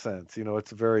broad sense.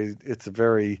 It's a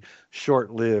very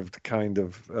short-lived kind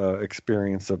of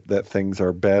experience of that things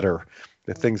are better.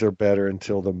 That things are better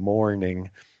until the morning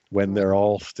when they're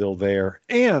all still there,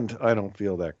 and I don't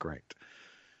feel that great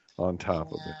on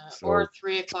top of it. So, or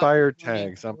 3 o'clock. Expired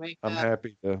tags. I'm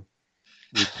happy to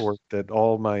report that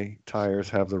all my tires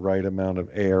have the right amount of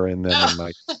air in them,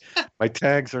 and my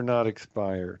tags are not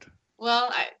expired.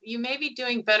 Well, you may be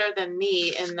doing better than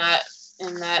me in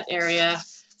that area.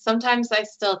 Sometimes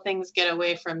things get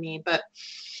away from me, but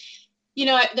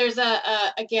there's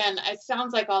again, it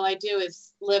sounds like all I do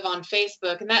is live on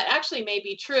Facebook, and that actually may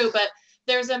be true, but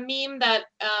there's a meme that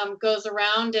goes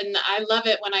around, and I love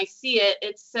it when I see it.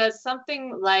 It says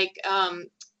something like,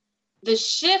 the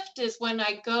shift is when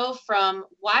I go from,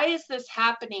 why is this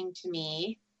happening to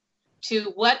me,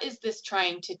 to what is this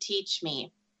trying to teach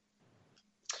me?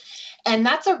 And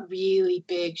that's a really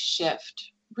big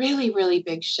shift. Really, really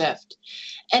big shift.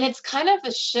 And it's kind of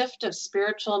a shift of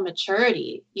spiritual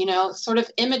maturity, sort of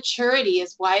immaturity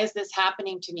is, why is this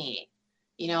happening to me?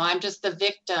 I'm just the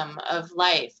victim of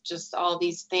life, just all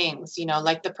these things,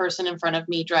 like the person in front of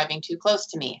me driving too close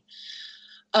to me.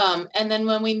 And then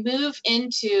when we move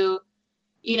into,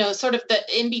 sort of the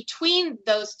in between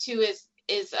those two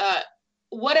is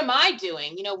what am I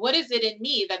doing? What is it in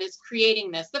me that is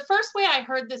creating this? The first way I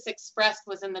heard this expressed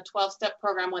was in the 12-step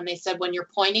program, when they said, when you're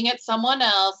pointing at someone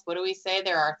else, what do we say?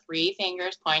 There are 3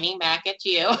 fingers pointing back at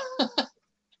you.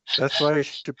 That's why you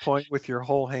should point with your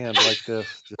whole hand like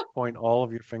this. Just point all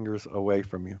of your fingers away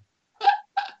from you.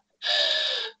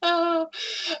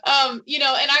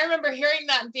 And I remember hearing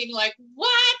that and being like,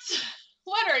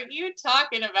 what are you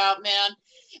talking about, man?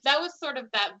 That was sort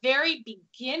of that very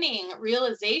beginning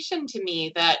realization to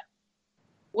me that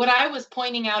what I was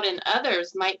pointing out in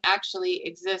others might actually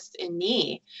exist in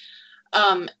me.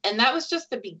 And that was just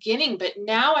the beginning. But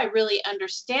now I really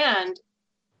understand,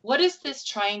 what is this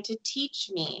trying to teach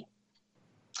me?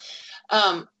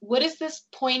 What is this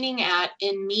pointing at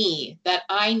in me that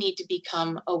I need to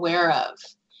become aware of?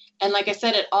 And like I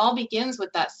said, it all begins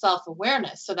with that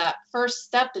self-awareness. So that first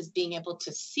step is being able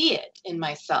to see it in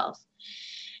myself.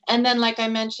 And then, like I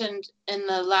mentioned in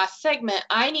the last segment,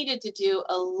 I needed to do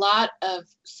a lot of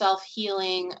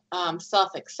self-healing,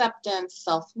 self-acceptance,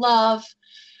 self-love,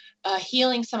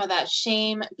 healing some of that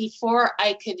shame before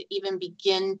I could even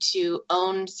begin to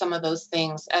own some of those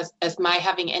things as my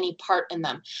having any part in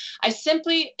them. I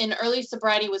simply, in early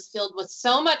sobriety, was filled with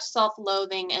so much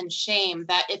self-loathing and shame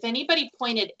that if anybody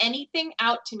pointed anything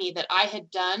out to me that I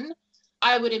had done,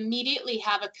 I would immediately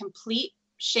have a complete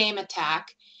shame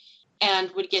attack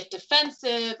and would get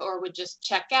defensive or would just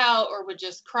check out or would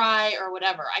just cry or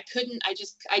whatever. I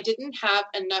didn't have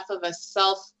enough of a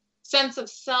sense of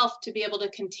self to be able to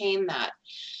contain that.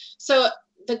 So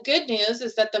the good news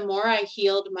is that the more I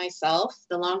healed myself,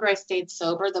 the longer I stayed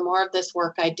sober, the more of this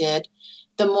work I did,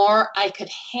 the more I could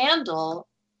handle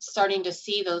starting to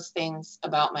see those things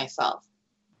about myself.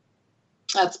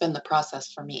 That's been the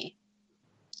process for me.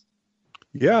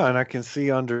 Yeah, and I can see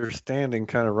understanding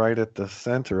kind of right at the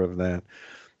center of that.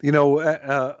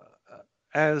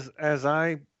 As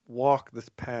I walk this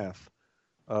path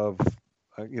of,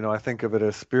 I think of it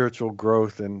as spiritual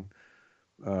growth and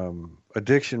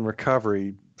addiction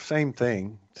recovery, same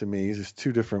thing to me. There's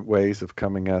two different ways of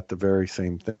coming at the very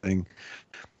same thing.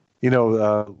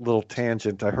 Little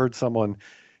tangent. I heard someone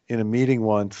in a meeting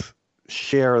once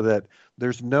share that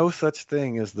there's no such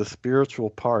thing as the spiritual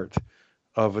part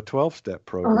of a 12-step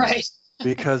program. Right.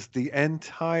 Because the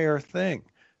entire thing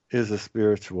is a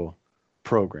spiritual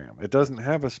program. It doesn't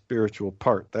have a spiritual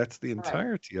part. That's the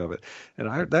entirety of it.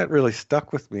 And that really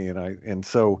stuck with me. And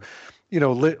so,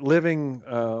 living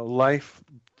life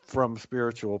from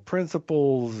spiritual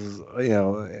principles,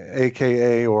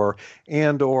 AKA or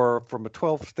from a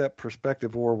 12-step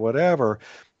perspective or whatever,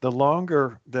 the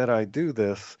longer that I do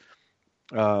this,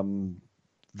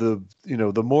 the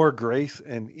more grace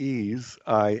and ease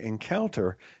I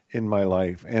encounter in my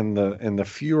life, and the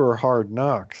fewer hard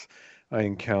knocks I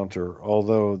encounter,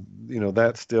 although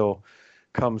that still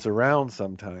comes around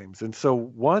sometimes. And so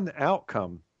one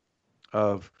outcome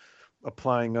of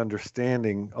applying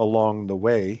understanding along the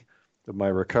way of my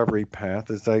recovery path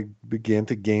is I began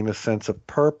to gain a sense of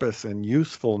purpose and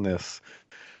usefulness.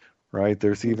 Right?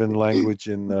 There's even language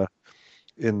in the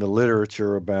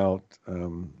literature about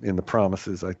in the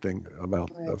promises, I think,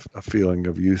 about a feeling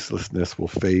of uselessness will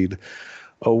fade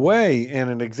away. And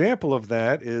an example of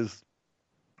that is,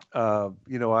 I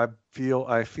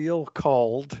feel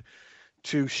called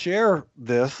to share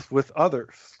this with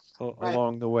others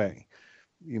along the way.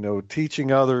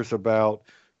 Teaching others about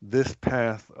this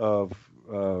path of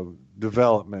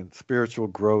development, spiritual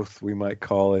growth, we might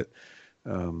call it.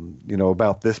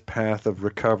 About this path of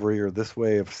recovery or this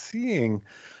way of seeing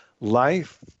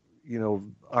life,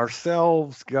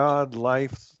 ourselves, God,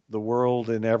 life, the world,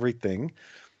 and everything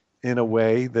in a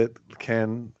way that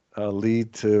can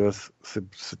lead to a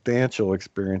substantial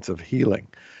experience of healing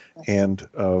and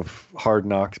of hard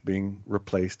knocks being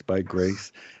replaced by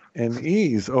grace and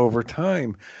ease over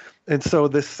time. And so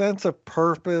this sense of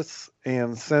purpose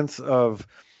and sense of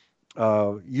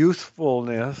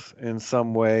usefulness in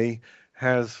some way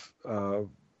has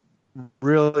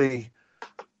really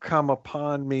come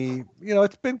upon me.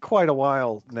 It's been quite a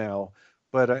while now,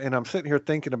 but and I'm sitting here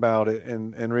thinking about it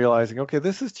and realizing, okay,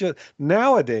 this is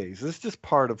just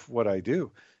part of what I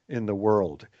do in the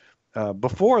world.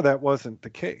 Before that wasn't the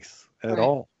case at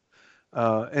all.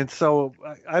 And so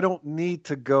I don't need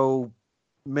to go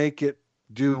make it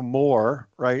do more,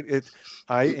 right?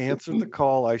 I answered the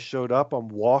call, I showed up, I'm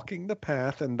walking the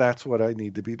path, and that's what I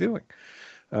need to be doing.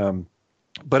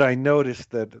 But I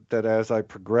noticed that as I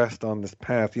progressed on this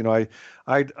path,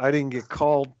 I didn't get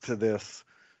called to this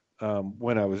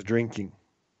when I was drinking.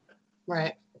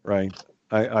 Right.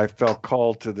 I felt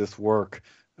called to this work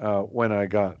when I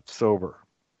got sober,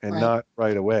 and not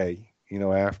right away,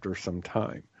 after some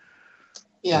time.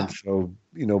 Yeah. And so,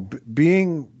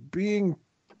 being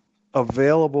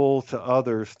available to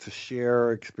others to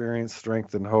share experience,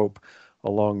 strength, and hope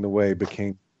along the way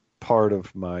became part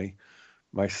of my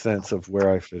sense of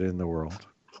where I fit in the world.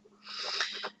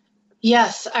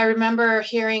 Yes, I remember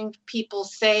hearing people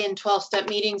say in 12-step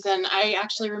meetings, and I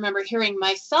actually remember hearing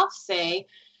myself say,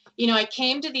 I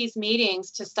came to these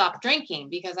meetings to stop drinking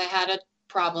because I had a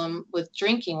problem with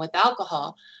drinking, with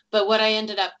alcohol. But what I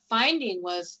ended up finding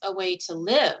was a way to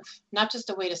live, not just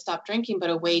a way to stop drinking, but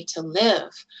a way to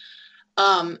live.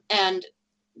 And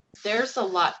there's a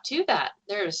lot to that.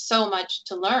 There's so much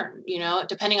to learn,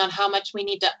 depending on how much we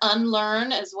need to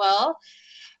unlearn as well.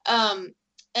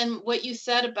 And what you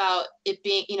said about it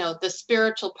being, the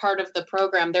spiritual part of the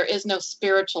program, there is no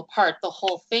spiritual part. The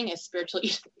whole thing is spiritual.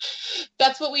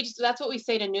 That's what we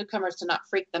say to newcomers to not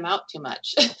freak them out too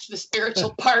much. The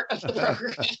spiritual part of the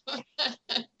program.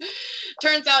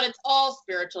 Turns out it's all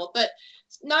spiritual, but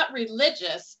not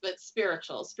religious, but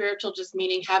spiritual. Spiritual just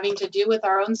meaning having to do with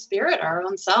our own spirit, our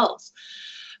own selves.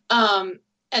 And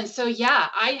so,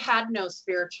 I had no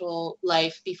spiritual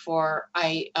life before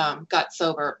I got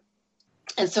sober.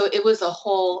 And so it was a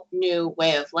whole new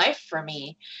way of life for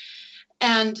me.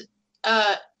 And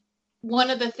one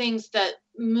of the things that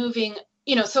moving,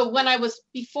 so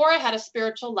before I had a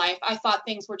spiritual life, I thought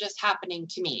things were just happening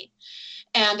to me.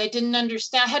 And I didn't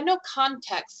understand, I had no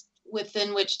context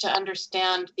within which to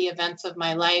understand the events of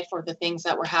my life or the things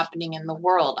that were happening in the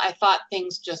world. I thought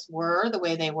things just were the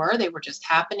way they were. They were just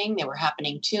happening. They were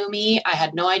happening to me. I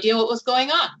had no idea what was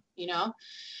going on,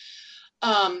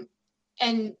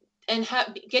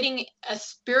 getting a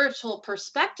spiritual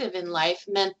perspective in life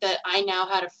meant that I now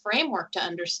had a framework to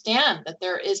understand that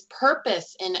there is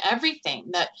purpose in everything,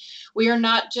 that we are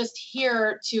not just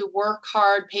here to work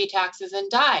hard, pay taxes,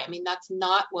 and die. I mean, that's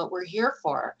not what we're here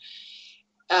for.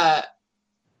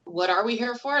 What are we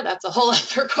here for? That's a whole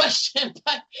other question,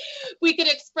 but we could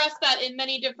express that in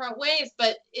many different ways.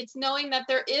 But it's knowing that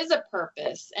there is a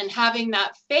purpose and having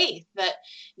that faith that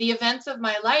the events of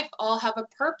my life all have a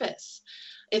purpose.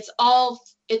 It's all,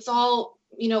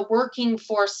 working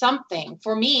for something.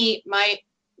 For me, my,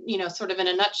 sort of in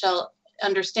a nutshell,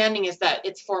 understanding is that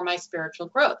it's for my spiritual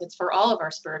growth. It's for all of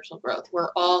our spiritual growth.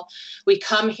 We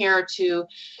come here to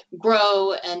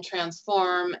grow and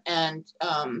transform and,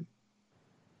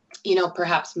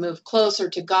 perhaps move closer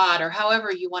to God, or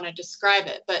however you want to describe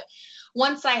it. But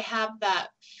once I have that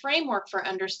framework for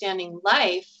understanding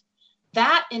life,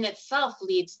 that in itself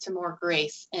leads to more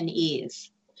grace and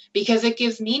ease, because it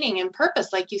gives meaning and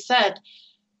purpose. Like you said,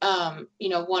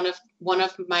 one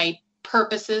of my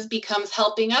purposes becomes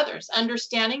helping others,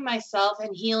 understanding myself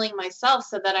and healing myself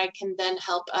so that I can then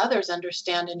help others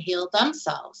understand and heal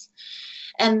themselves.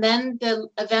 And then the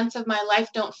events of my life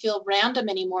don't feel random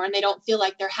anymore, and they don't feel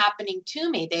like they're happening to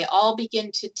me. They all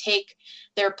begin to take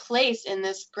their place in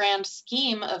this grand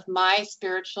scheme of my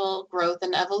spiritual growth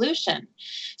and evolution.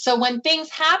 So when things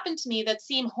happen to me that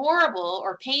seem horrible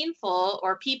or painful,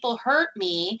 or people hurt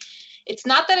me, it's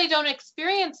not that I don't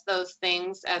experience those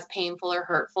things as painful or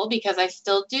hurtful, because I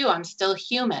still do. I'm still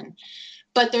human.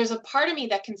 But there's a part of me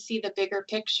that can see the bigger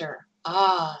picture.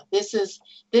 This is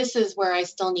where I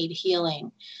still need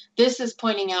healing. This is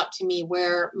pointing out to me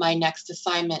where my next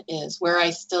assignment is, where I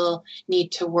still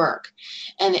need to work.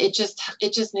 And it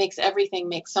just makes everything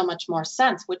make so much more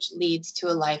sense, which leads to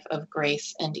a life of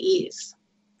grace and ease.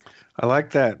 I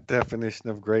like that definition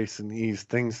of grace and ease.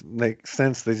 Things make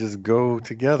sense. They just go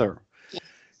together.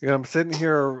 Yeah. I'm sitting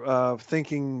here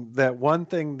thinking that one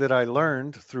thing that I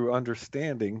learned through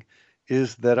understanding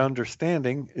is that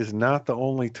understanding is not the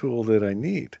only tool that I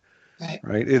need,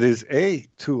 right? It is a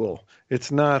tool.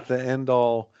 It's not the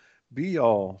end-all,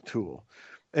 be-all tool.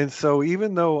 And so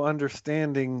even though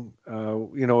understanding,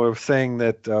 we're saying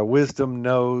that wisdom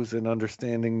knows and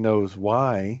understanding knows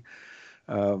why,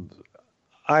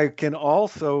 I can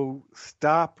also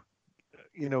stop,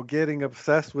 getting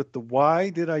obsessed with the why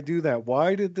did I do that?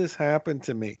 Why did this happen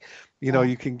to me?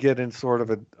 You can get in sort of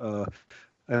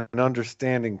an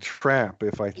understanding trap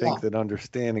if I think that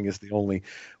understanding is the only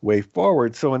way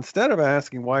forward. So instead of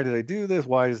asking, why did I do this?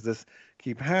 Why does this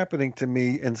keep happening to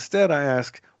me? Instead, I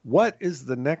ask, what is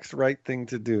the next right thing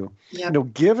to do?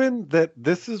 Yep. Given that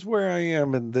this is where I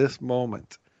am in this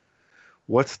moment,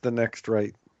 what's the next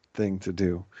right thing to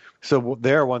do? So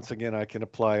there, once again, I can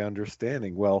apply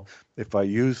understanding. Well, if I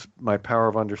use my power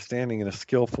of understanding in a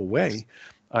skillful way,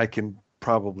 I can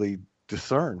probably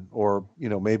discern, or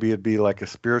maybe it'd be like a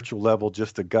spiritual level,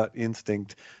 just a gut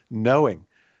instinct knowing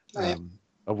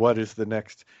of what is the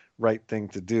next right thing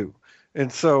to do.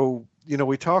 And so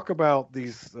we talk about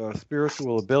these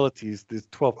spiritual abilities, these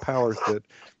 12 powers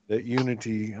that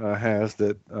Unity has,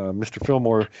 that Mr.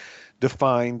 Fillmore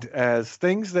defined as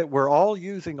things that we're all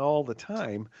using all the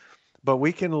time, but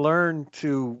we can learn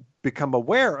to become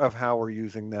aware of how we're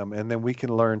using them, and then we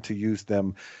can learn to use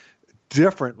them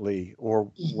differently,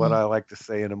 or what I like to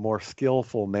say, in a more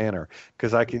skillful manner,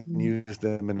 because I can use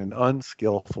them in an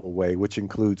unskillful way, which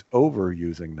includes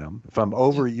overusing them. If I'm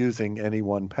overusing any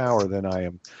one power, then I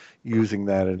am using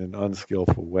that in an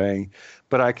unskillful way,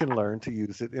 but I can learn to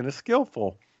use it in a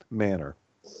skillful manner.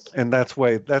 And that's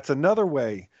another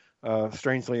way,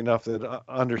 strangely enough, that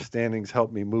understandings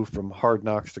help me move from hard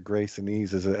knocks to grace and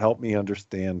ease, is it helped me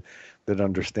understand that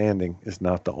understanding is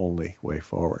not the only way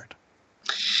forward.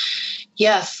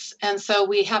 Yes. And so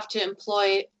we have to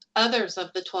employ others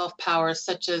of the 12 powers,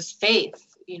 such as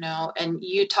faith, and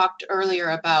you talked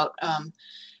earlier about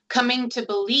coming to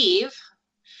believe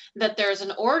that there's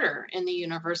an order in the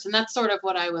universe. And that's sort of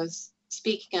what I was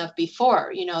speaking of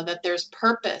before, that there's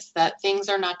purpose, that things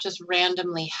are not just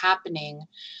randomly happening.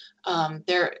 And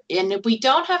we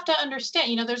don't have to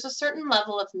understand, there's a certain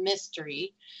level of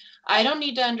mystery. I don't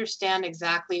need to understand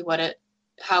exactly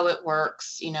how it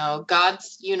works.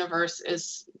 God's universe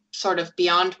is sort of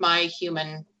beyond my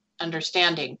human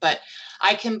understanding, but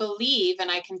I can believe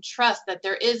and I can trust that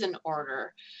there is an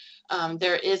order.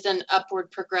 There is an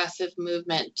upward progressive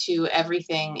movement to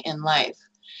everything in life.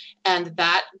 And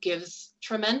that gives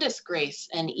tremendous grace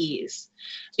and ease,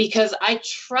 because I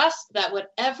trust that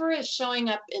whatever is showing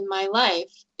up in my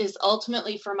life is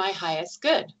ultimately for my highest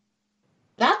good.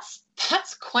 That's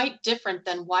quite different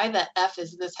than why the F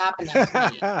is this happening to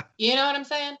me. You know what I'm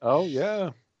saying? Oh,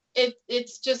 yeah.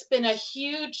 It's just been a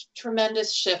huge,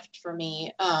 tremendous shift for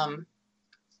me.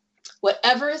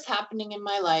 Whatever is happening in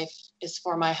my life is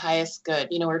for my highest good.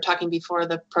 You know, we were talking before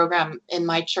the program. In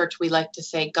my church, we like to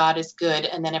say God is good,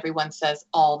 and then everyone says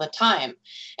all the time.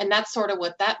 And that's sort of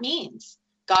what that means.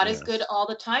 God is good all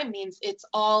the time means it's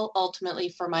all ultimately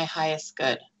for my highest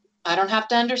good. I don't have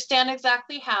to understand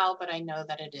exactly how, but I know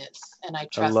that it is, and I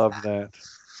trust that. I love that.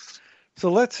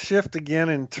 So let's shift again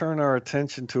and turn our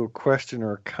attention to a question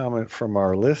or a comment from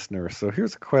our listener. So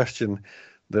here's a question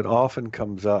that often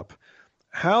comes up.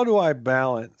 How do I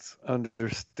balance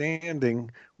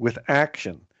understanding with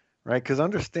action, right? Because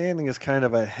understanding is kind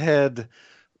of a head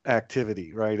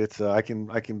activity, right? It's I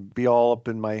can be all up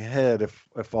in my head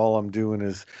if all I'm doing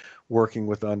is working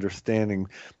with understanding,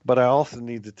 but I also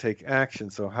need to take action.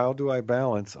 So how do I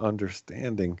balance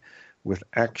understanding with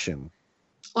action?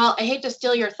 Well, I hate to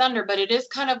steal your thunder, but it is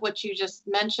kind of what you just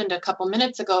mentioned a couple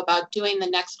minutes ago about doing the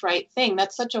next right thing.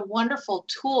 That's such a wonderful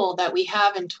tool that we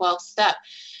have in 12-step,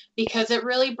 because it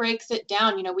really breaks it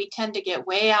down. You know, we tend to get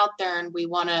way out there and we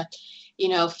want to, you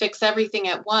know, fix everything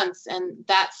at once. And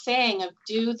that saying of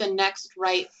do the next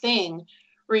right thing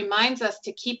reminds us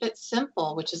to keep it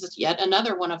simple, which is yet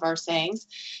another one of our sayings.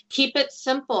 Keep it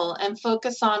simple and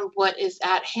focus on what is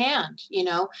at hand. You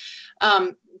know,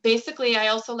 basically, I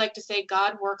also like to say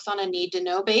God works on a need to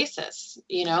know basis.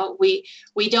 You know, we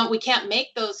can't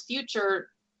make those future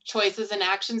choices and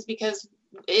actions because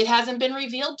it hasn't been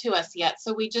revealed to us yet.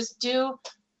 So we just do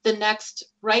the next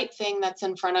right thing that's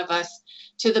in front of us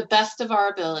to the best of our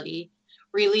ability,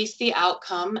 release the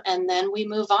outcome, and then we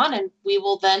move on, and we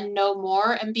will then know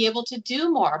more and be able to do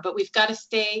more. But we've got to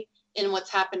stay in what's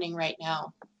happening right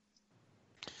now.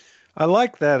 I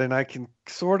like that, and I can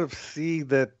sort of see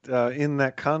that in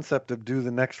that concept of do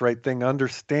the next right thing,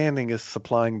 understanding is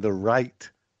supplying the right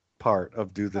part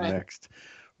of do the next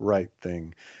right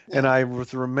thing. Yeah. And I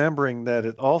was remembering that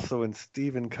it also in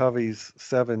Stephen Covey's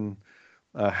 7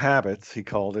 habits, he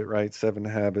called it, right? 7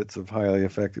 habits of highly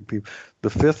effective people. The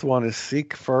 5th one is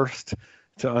seek first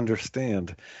to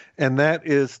understand. And that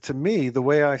is, to me, the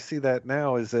way I see that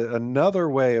now is another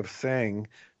way of saying,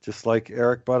 just like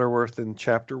Eric Butterworth in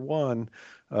chapter 1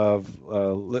 of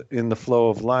In the Flow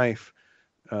of Life,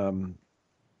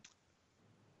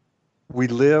 we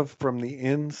live from the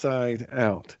inside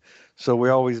out. So we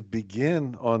always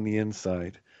begin on the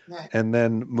inside and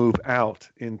then move out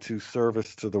into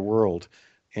service to the world.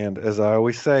 And as I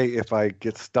always say, if I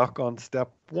get stuck on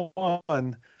step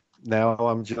 1, now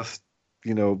I'm just,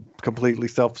 you know, completely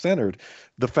self-centered.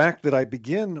 The fact that I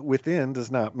begin within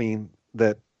does not mean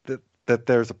that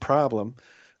there's a problem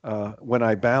when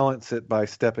I balance it by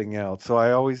stepping out. So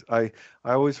I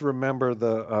always remember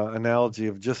the analogy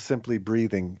of just simply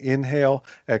breathing. Inhale,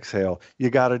 exhale.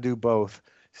 You got to do both.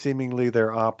 Seemingly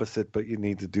they're opposite, but you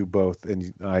need to do both.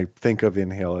 And I think of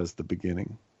inhale as the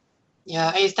beginning. Yeah,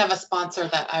 I used to have a sponsor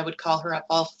that I would call her up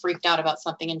all freaked out about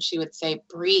something, and she would say,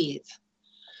 breathe,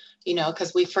 you know,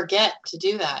 because we forget to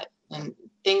do that. And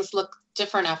things look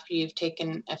different after you've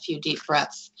taken a few deep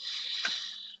breaths.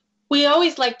 We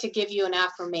always like to give you an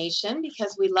affirmation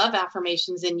because we love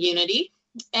affirmations in Unity.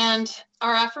 And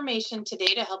our affirmation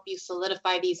today to help you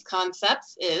solidify these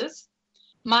concepts is,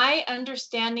 my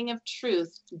understanding of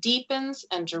truth deepens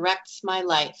and directs my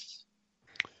life.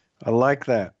 I like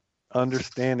that. My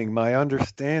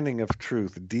understanding of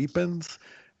truth deepens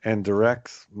and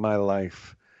directs my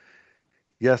life.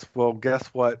 Yes, well, guess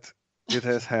what? It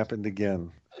has happened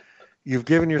again. You've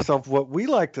given yourself what we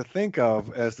like to think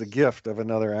of as the gift of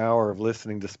another hour of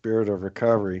listening to Spirit of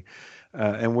Recovery,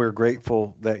 and we're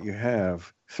grateful that you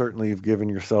have. Certainly, you've given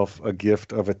yourself a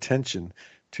gift of attention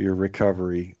to your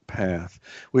recovery path.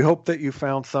 We hope that you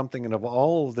found something of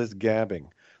all of this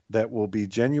gabbing that will be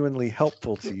genuinely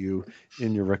helpful to you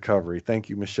in your recovery. Thank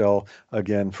you, Michelle,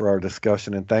 again for our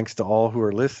discussion. And thanks to all who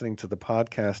are listening to the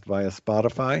podcast via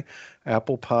Spotify,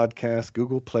 Apple Podcasts,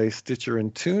 Google Play, Stitcher,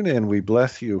 and TuneIn. We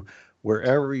bless you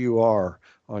wherever you are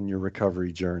on your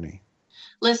recovery journey.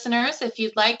 Listeners, if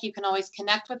you'd like, you can always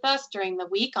connect with us during the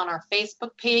week on our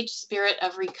Facebook page, Spirit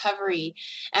of Recovery.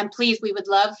 And please, we would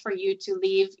love for you to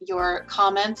leave your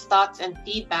comments, thoughts, and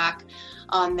feedback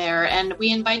on there. And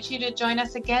we invite you to join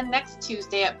us again next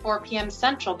Tuesday at 4 p.m.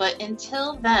 Central. But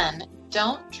until then,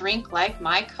 don't drink like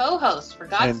my co-host, for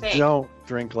God's sake. And don't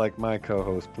drink like my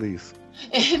co-host, please.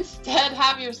 Instead,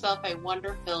 have yourself a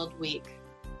wonder-filled week.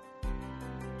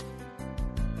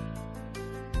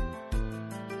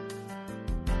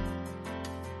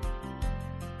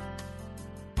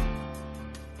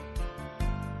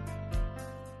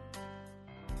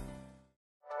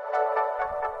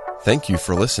 Thank you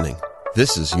for listening.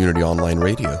 This is Unity Online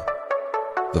Radio,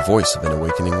 the voice of an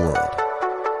awakening world.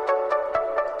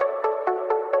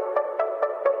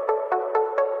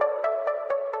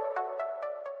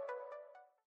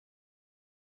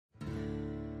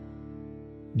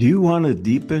 Do you want to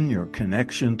deepen your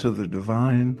connection to the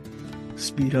divine,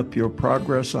 speed up your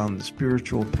progress on the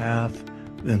spiritual path?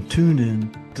 Then tune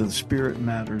in to the Spirit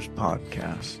Matters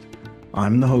podcast.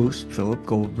 I'm the host, Philip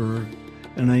Goldberg,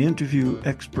 and I interview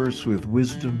experts with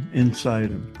wisdom,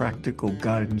 insight, and practical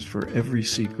guidance for every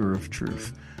seeker of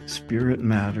truth. Spirit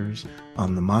Matters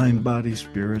on the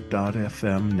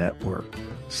MindBodySpirit.fm network.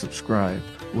 Subscribe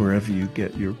wherever you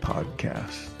get your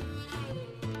podcasts.